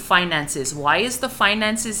healthy finances. Why is the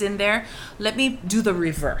finances in there? Let me do the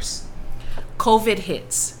reverse. COVID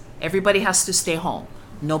hits. Everybody has to stay home.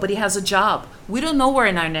 Nobody has a job. We don't know where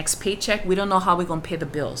in our next paycheck. We don't know how we're going to pay the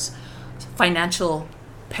bills. Financial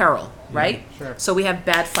peril, right? Sure. So we have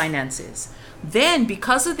bad finances. Then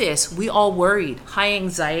because of this, we all worried. High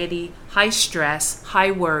anxiety, high stress, high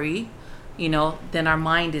worry. Then our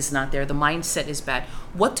mind is not there. The mindset is bad.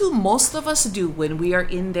 What do most of us do when we are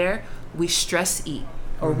in there? We stress eat,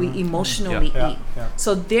 or we emotionally eat. Yeah.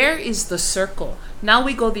 So there is the circle. Now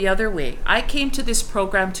we go the other way. I came to this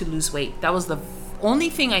program to lose weight. That was the only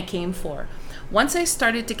thing I came for. Once I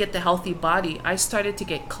started to get the healthy body, I started to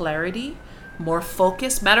get clarity, more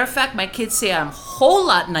focus. Matter of fact, my kids say I'm a whole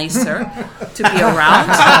lot nicer to be around.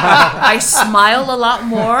 I smile a lot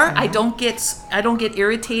more. I don't get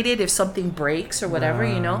irritated if something breaks or whatever,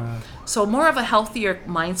 So more of a healthier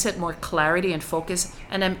mindset, more clarity and focus,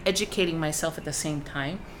 and I'm educating myself at the same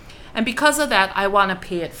time. And because of that, I want to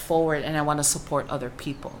pay it forward and I want to support other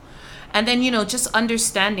people. And then, just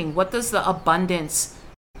understanding what does the abundance,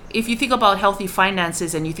 if you think about healthy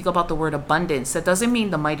finances and you think about the word abundance, that doesn't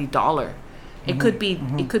mean the mighty dollar. It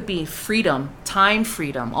could be freedom, time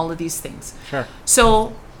freedom, all of these things. Sure.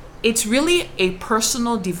 So it's really a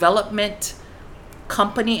personal development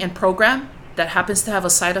company and program that happens to have a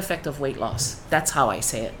side effect of weight loss. That's how I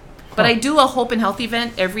say it. But I do a Hope and Health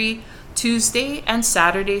event every Tuesday and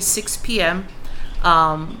Saturday, 6 p.m.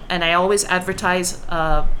 And I always advertise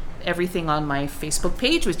everything on my Facebook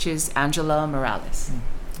page, which is Angela Morales.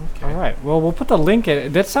 All right. Well, we'll put the link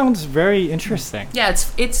in. That sounds very interesting. Yeah,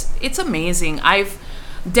 it's amazing.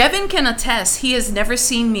 Devin can attest. He has never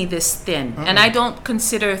seen me this thin, and I don't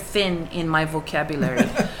consider thin in my vocabulary.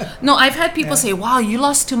 No, I've had people say, "Wow, you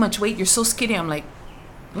lost too much weight. You're so skinny." I'm like,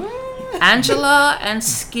 Angela and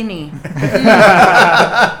skinny.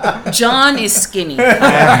 John is skinny.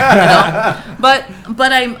 But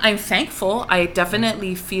I'm thankful. I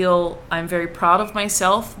definitely feel I'm very proud of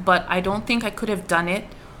myself. But I don't think I could have done it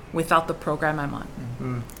without the program I'm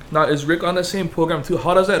on. Now, is Rick on the same program too?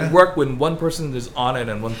 How does that work when one person is on it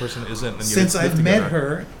and one person isn't? And Since I've met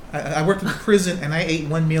her, I worked in the prison and I ate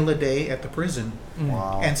 1 meal a day at the prison.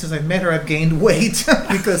 Wow. And since I've met her, I've gained weight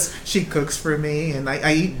because she cooks for me, and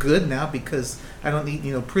I eat good now because I don't eat.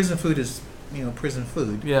 Prison food is prison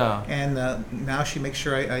food. Yeah. And now she makes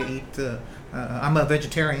sure I eat. I'm a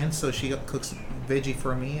vegetarian, so she cooks veggie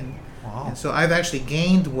for me, and so I've actually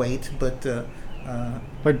gained weight, but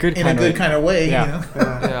good in a good kind of way. Yeah.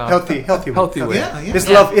 Yeah. Healthy Weight. Yeah.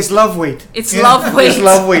 It's love weight. It's love weight. It's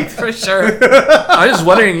love weight. For sure. I was just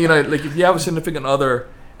wondering, like if you have a significant other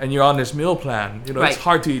and you're on this meal plan, Right. it's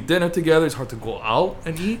hard to eat dinner together. It's hard to go out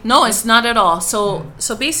and eat. No, it's not at all. So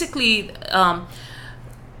basically,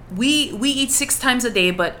 we eat 6 times a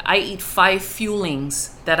day, but I eat 5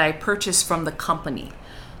 fuelings that I purchase from the company.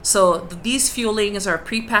 So these fuelings are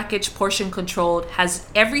prepackaged, portion controlled, has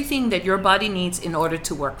everything that your body needs in order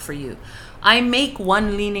to work for you. I make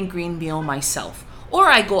one lean and green meal myself, or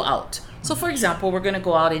I go out. So for example, we're going to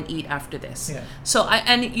go out and eat after this. Yeah. So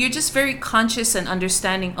and you're just very conscious and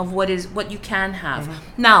understanding of what you can have.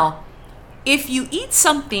 Now, if you eat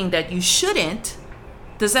something that you shouldn't,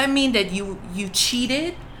 does that mean that you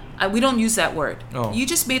cheated? We don't use that word. Oh. You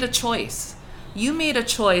just made a choice. You made a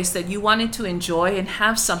choice that you wanted to enjoy and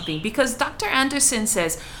have something, because Dr. Anderson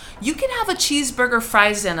says you can have a cheeseburger,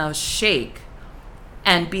 fries, and a shake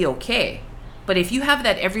and be okay. But if you have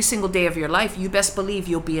that every single day of your life, you best believe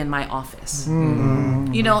you'll be in my office.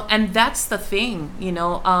 And that's the thing,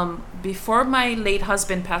 before my late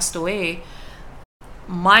husband passed away,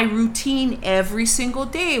 my routine every single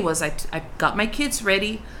day was I got my kids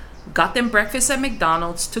ready, got them breakfast at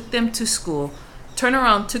McDonald's, took them to school, turned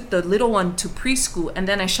around, took the little one to preschool, and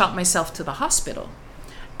then I shot myself to the hospital.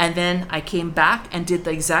 And then I came back and did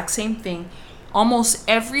the exact same thing. Almost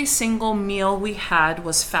every single meal we had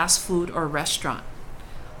was fast food or restaurant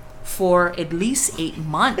for at least 8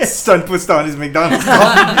 months. Son puts down his McDonald's.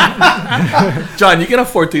 John, you can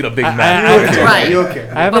afford to eat a Big Mac. Right. You okay?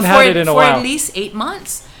 I haven't But had it in a for while. at least 8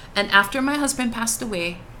 months. And after my husband passed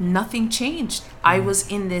away, nothing changed. I was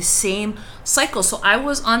in this same cycle. So I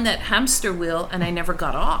was on that hamster wheel and I never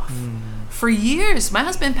got off. For years. My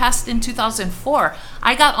husband passed in 2004.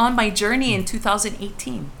 I got on my journey in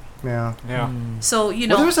 2018. Yeah. So, Well,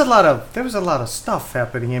 there was a lot of stuff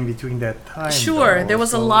happening in between that time. sure, though. there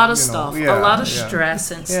was a So, lot of stuff, a lot of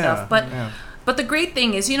stress and Yeah, stuff. yeah. But the great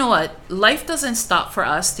thing is, you know what? Life doesn't stop for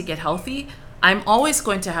us to get healthy. I'm always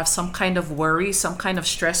going to have some kind of worry, some kind of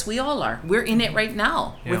stress. We all are. We're in it right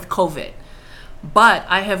now with COVID. But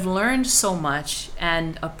I have learned so much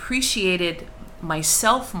and appreciated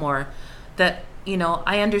myself more that,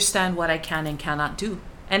 I understand what I can and cannot do.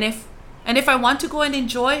 And if I want to go and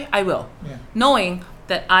enjoy, I will. Yeah. Knowing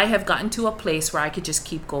that I have gotten to a place where I could just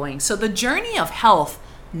keep going. So the journey of health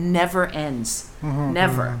never ends.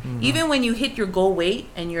 Never. Even when you hit your goal weight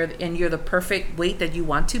and you're the perfect weight that you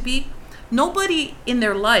want to be, nobody in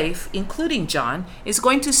their life, including John, is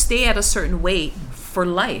going to stay at a certain weight for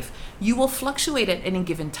life. You will fluctuate at any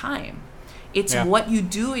given time. It's what you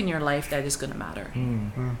do in your life that is going to matter.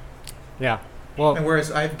 Yeah. Well, And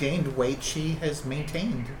whereas I've gained weight, she has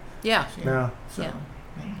maintained. Yeah. Yeah. So, Yeah.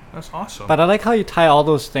 That's awesome. but I like how you tie all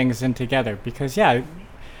those things in together because,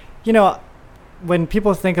 when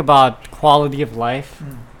people think about quality of life,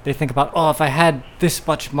 they think about, if I had this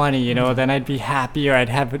much money, then I'd be happy or I'd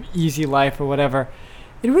have an easy life or whatever.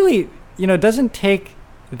 It really, doesn't take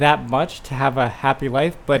that much to have a happy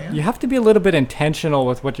life, but you have to be a little bit intentional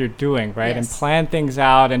with what you're doing, right? And Yes. plan things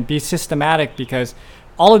out and be systematic because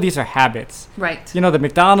all of these are habits. Right. The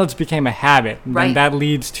McDonald's became a habit, and then Right. that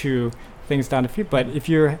leads to things down the street. But if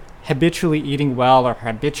you're habitually eating well or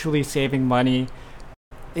habitually saving money,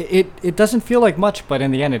 it doesn't feel like much, but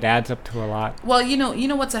in the end, it adds up to a lot. Well, you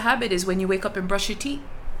know what's a habit is when you wake up and brush your teeth.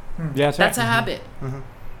 Yeah, That's a habit. Mhm.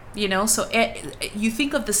 You know, so you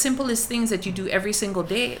think of the simplest things that you do every single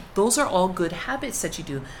day. Those are all good habits that you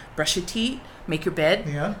do. Brush your teeth, make your bed.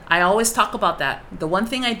 Yeah. I always talk about that. The one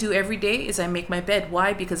thing I do every day is I make my bed.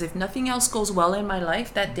 Why? Because if nothing else goes well in my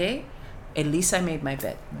life that day, at least I made my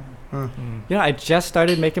bed. You know, I just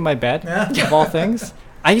started making my bed, Yeah. of all things.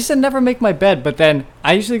 I used to never make my bed, but then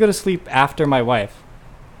I usually go to sleep after my wife.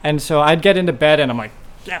 And so I'd get into bed and I'm like,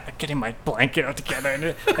 yeah, getting my blanket out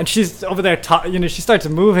together. And she's over there, she starts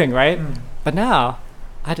moving, right? But now,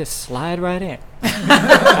 I just slide right in.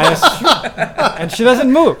 And she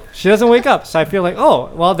doesn't move. She doesn't wake up. So I feel like, oh,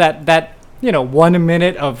 well, that 1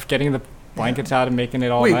 minute of getting the blankets out and making it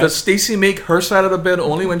all Wait, nice. does Stacy make her side of the bed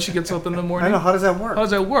only when she gets up in the I morning? know. How does that work? How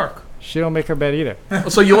does that work? She don't make her bed either.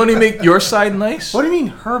 So you only make your side nice? What do you mean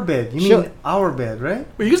her bed? You She'll- mean our bed, right?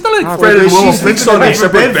 Well, you guys not like Ah, Fred but and Wilma she's Flintstone make thinking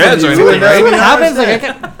separate about beds or bed for you, anything, and right? that's What I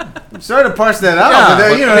happens? understand. I'm sorry to parse that out, Yeah, but then,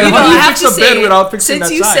 but you know. you You know, don't I need to have fix to a bed say, without fixing since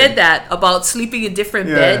that you side. said that about sleeping in different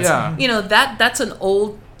Yeah. beds, Yeah. you know, that's an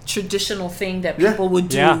old traditional thing that Yeah. people would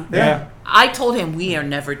do. Yeah, Yeah. yeah. I told him we are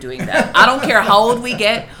never doing that. I don't care how old we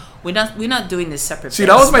get. We're not doing this separate. See,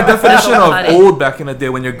 beds. that was my definition Don't of cut it. old back in the day.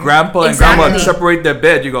 When your grandpa and grandma Exactly. separate their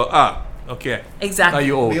bed, you go, okay, now Exactly.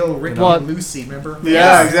 you old. The old Ricky Well- and Lucy, remember?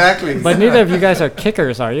 Yeah, exactly. But neither of you guys are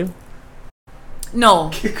kickers, are you?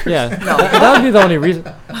 No. Yeah. No. That would be the only reason.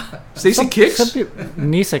 Stacy kicks? Some people,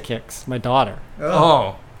 Nisa kicks, my daughter.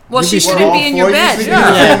 Oh. Well, You'd she be shouldn't All be in four your of you bed. sleeping in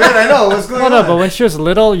the same bed? I know. What's going No, on? but when she was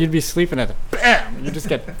little, you'd be sleeping and bam, you just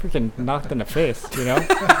get freaking knocked in the face, you know?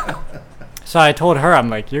 So I told her, I'm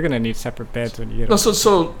like, you're gonna need separate beds when you get No, older.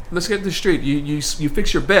 so let's get this straight. You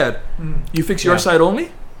fix your bed. You fix your Yeah. side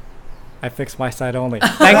only? I fixed my side only.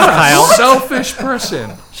 Thanks, Kyle. Selfish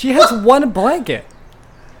person. She has one blanket.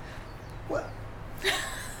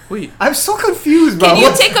 Wait. I'm so confused, bro. Can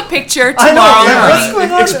you take a picture I know. tomorrow Yeah, what's morning?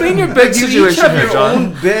 going on? Explain your bed Like, you each situation have here, your John.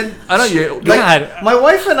 own bed. I know you. Like, God. my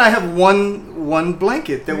wife and I have one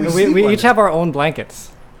blanket that we We sleep each under. have our own blankets.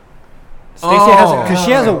 Stacy has Oh. because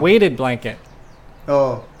she has a weighted blanket.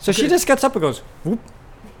 Oh. So she just gets up and goes, whoop.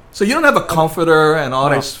 So you don't have a comforter and all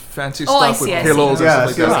No. this fancy Oh, I stuff see, I with see. pillows and Yeah, stuff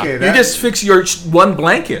like see, that. okay, You that- just fix your one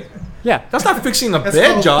blanket. Yeah. That's not fixing a That's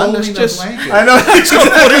bed, called John. That's folding a just blanket. I know.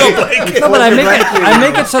 No, but I your make it. blanket. I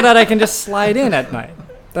make it so that I can just slide in at night.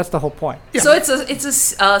 That's the whole point. So it's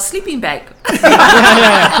a sleeping bag.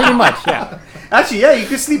 Yeah, pretty much. Yeah. Actually, yeah, you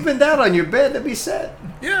could sleep in that on your bed. That'd be set.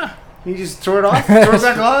 yeah. You just throw it off, throw it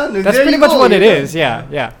back on. And That's there pretty you much go. what it You're is. Yeah,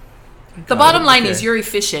 yeah. The bottom line okay. is you're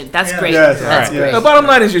efficient. That's Yeah. great. Yes, That's right, great. The bottom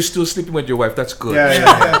line is you're still sleeping with your wife. That's good. Yeah, yeah, Yeah,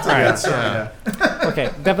 yeah. that's a Alright. good sign. Yeah. Okay,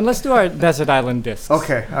 Devin, let's do our desert island discs.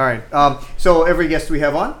 Okay, all right. So every guest we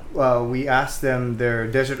have on, we ask them their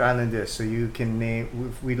desert island disc. So you can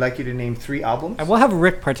name. We'd like you to name 3 albums. And we'll have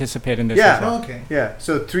Rick participate in this. Yeah. as well. Oh, okay. Yeah.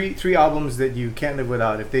 So three albums that you can't live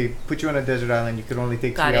without. If they put you on a desert island, you could only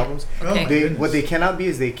take Got 3 it. albums. Oh, Okay. my They goodness. what they cannot be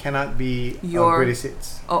is they cannot be Your- greatest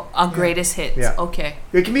hits. Oh, greatest hits. Yeah. Okay.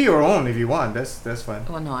 It can be your own if you want. That's fine.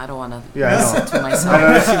 Well, no, I don't want to Yeah, I know. listen to I myself.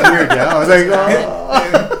 know that seems weird. Yeah. I was like,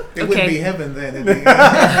 oh. It wouldn't Okay. be heaven then. It'd be-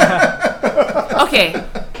 Okay.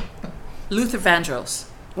 Luther Vandross.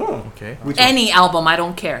 Oh. Okay. Which one? Any album, I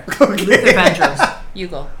don't care. Luther Vandross. You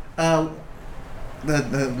go.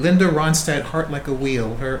 the Linda Ronstadt "Heart Like a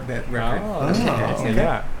Wheel," that record. Oh, Okay. okay.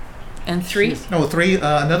 Yeah. And 3. No, 3.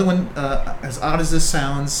 Another one, as odd as this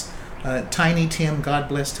sounds, Tiny Tim. God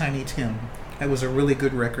bless Tiny Tim. That was a really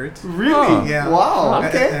good record. Really? Oh. Yeah. Wow.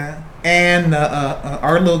 Okay. And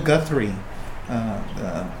Arlo Guthrie,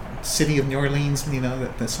 "City of New Orleans." You know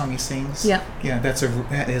that song he sings. Yeah. Yeah, that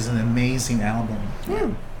is an amazing album.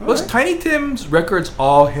 Was Tiny Tim's records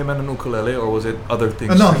all him and an ukulele, or was it other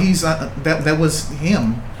things? No, he's that was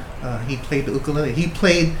him. He played the ukulele. He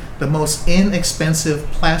played the most inexpensive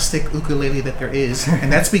plastic ukulele that there is,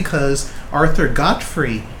 and that's because Arthur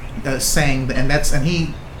Godfrey sang,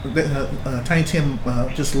 Tiny Tim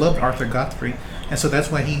just loved Arthur Godfrey, and so that's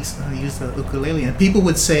why he used the ukulele. And people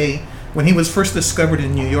would say when he was first discovered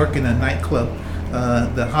in New York in a nightclub,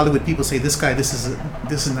 the Hollywood people say, "This guy, this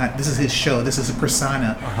is his show. This is a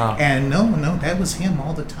persona." Uh-huh. And no, that was him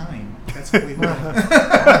all the time. That's the way he was.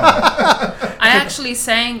 I actually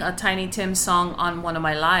sang a Tiny Tim song on one of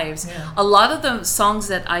my lives. Yeah. A lot of the songs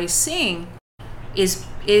that I sing is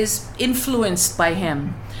influenced by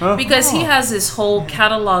him. Because he has this whole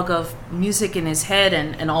catalog of music in his head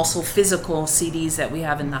and also physical CDs that we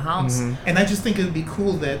have in the house. And I just think it would be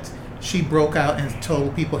cool that she broke out and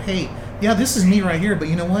told people, "Hey, yeah, this is me right here, but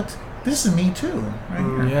you know what? This is me too, right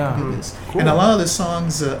here. Yeah. Do this." Cool. And a lot of the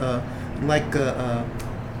songs,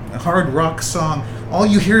 a hard rock song, all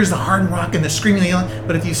you hear is the hard rock and the screaming and the yelling.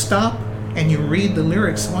 But if you stop and you read the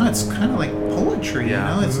lyrics, wow, it's kind of like poetry,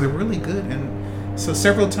 Yeah. you know? They're really good. And so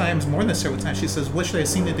several times, more than several times, she says, what should I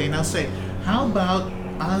sing today? And I'll say, how about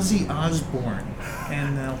Ozzy Osbourne?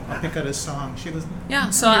 And I'll pick out a song. She goes, Yeah,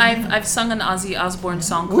 so I've sung an Ozzy Osbourne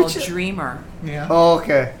song called Which- Dreamer. yeah. Oh,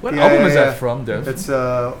 okay. What Yeah, album yeah, is yeah. that from, Dev? It's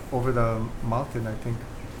Over the Mountain, I think.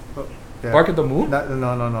 Oh, yeah. Bark at the Moon?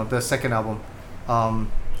 No. The second album,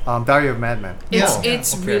 Diary of Madman. It's Yeah.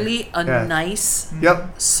 it's Okay. really a Yeah. nice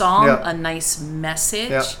Yep. song, Yeah. a nice message.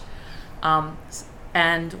 Yeah.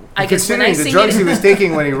 And I guess when I Considering the sing drugs he it, was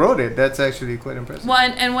taking when he wrote it, that's actually quite impressive.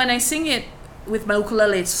 well, and when I sing it with my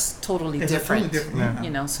ukulele, it's totally It's different. totally different. Yeah. Yeah. You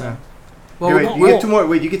know, so Yeah. Well, Wait, well, you get two more.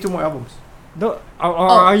 Wait, you get two more albums. No, or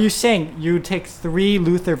Oh. are you saying you take 3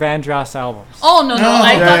 Luther Vandross albums? Oh no, No.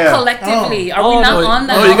 I Yeah, thought yeah. collectively. Are Oh, we not no. on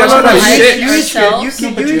that? Oh, you guys are on like the six. mic You each get. ourselves? You No,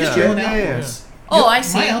 can. but You you each have get. your own Yeah, yeah. albums. Oh, I My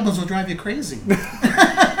see. albums will drive you crazy.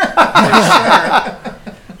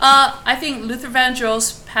 I think Luther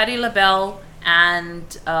Vandross, Patti LaBelle, and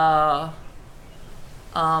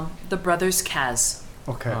the brothers Kaz.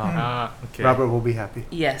 Okay. okay. Robert will be happy.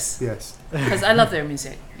 Yes, Yes. because I love their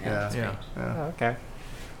music. Yeah. Yeah. Yeah. Oh, okay.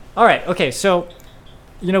 All right. Okay. So,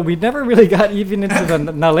 we never really got even into the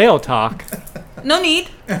Naleo talk. No need.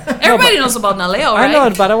 Everybody knows about Naleo, right? I know,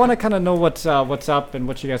 but I want to kind of know what's up and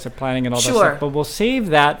what you guys are planning and all that Sure. stuff. But we'll save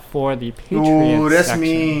that for the Patreon Ooh, that's section.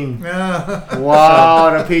 mean. Yeah.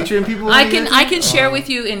 Wow, the Patreon people. I can share with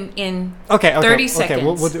you in Okay. 30 Okay.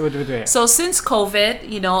 We'll seconds. do it. So since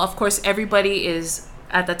COVID, of course, everybody is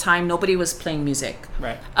at the time nobody was playing music.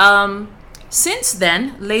 Right. Since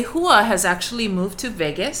then, Lehua has actually moved to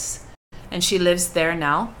Vegas, and she lives there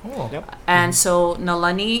now. Oh. Yep. And so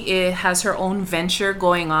Nalani has her own venture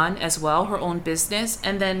going on as well, her own business.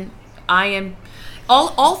 And then I am,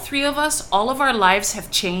 all three of us, all of our lives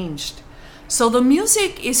have changed. So the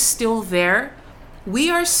music is still there. We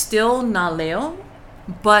are still Naleo,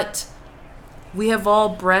 but we have all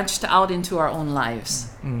branched out into our own lives.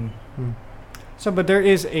 So, but there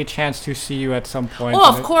is a chance to see you at some point. Oh,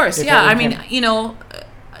 and of course. if Yeah. it I mean, can-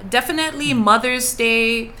 definitely Mother's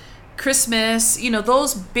Day, Christmas,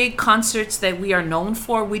 those big concerts that we are known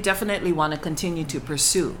for, we definitely want to continue to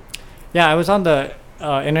pursue. Yeah, I was on the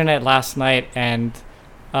internet last night, and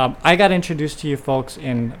I got introduced to you folks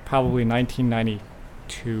in probably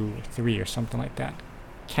 1992, 3 or something like that.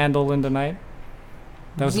 Candle in the Night.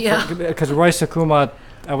 That was Yeah. because Roy Sakuma.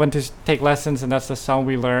 I went to take lessons, and that's the song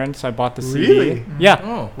we learned. So I bought the CD. Really? Yeah,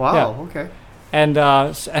 Oh. Wow. Yeah. Okay. and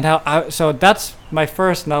so that's my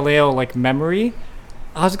first Naleo memory.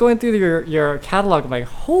 I was going through your catalog, like,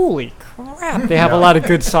 holy crap, they have a lot of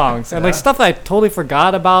good songs, and stuff that I totally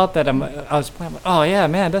forgot about that I was playing. Like, oh yeah,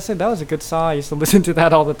 man, that was a good song. I used to listen to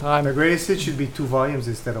that all the The time. greatest hit should be 2 volumes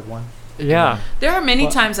instead of 1. Yeah, There are many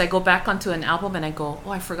Well- times I go back onto an album and I go,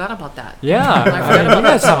 oh, I forgot about that. yeah. I mean, you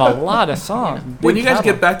guys have a lot of songs. When Big you guys catalog.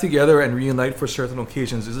 get back together and reunite for certain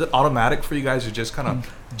occasions, is it automatic for you guys to just kind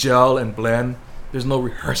of gel and blend? There's no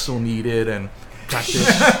rehearsal needed and practice.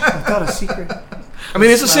 I got a secret. I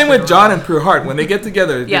mean, it's the same with John and Pure Heart. When they get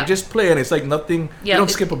together, Yeah. they just play and it's like nothing. Yeah, you don't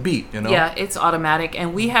it- skip a beat, Yeah, it's automatic.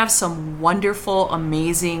 And we have some wonderful,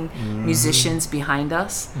 amazing musicians behind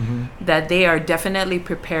us that they are definitely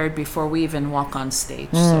prepared before we even walk on stage.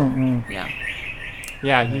 So, yeah.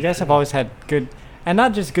 Yeah, you guys have always had good, and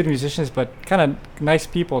not just good musicians, but kind of nice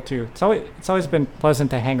people too. It's always been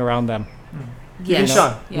pleasant to hang around them. Yes.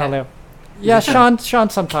 Sean. Yeah. Naleo. Yeah, Sean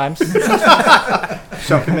sometimes.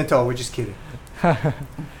 Sean Pimentel, we're just kidding.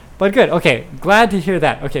 But good. Okay, glad to hear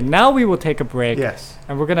that. Okay, now we will take a break. Yes.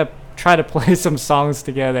 And we're going to try to play some songs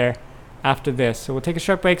together after this. So we'll take a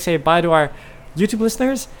short break, say bye to our YouTube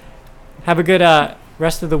listeners. Have a good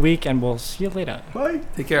rest of the week, and we'll see you later. Bye.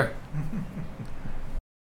 Take care.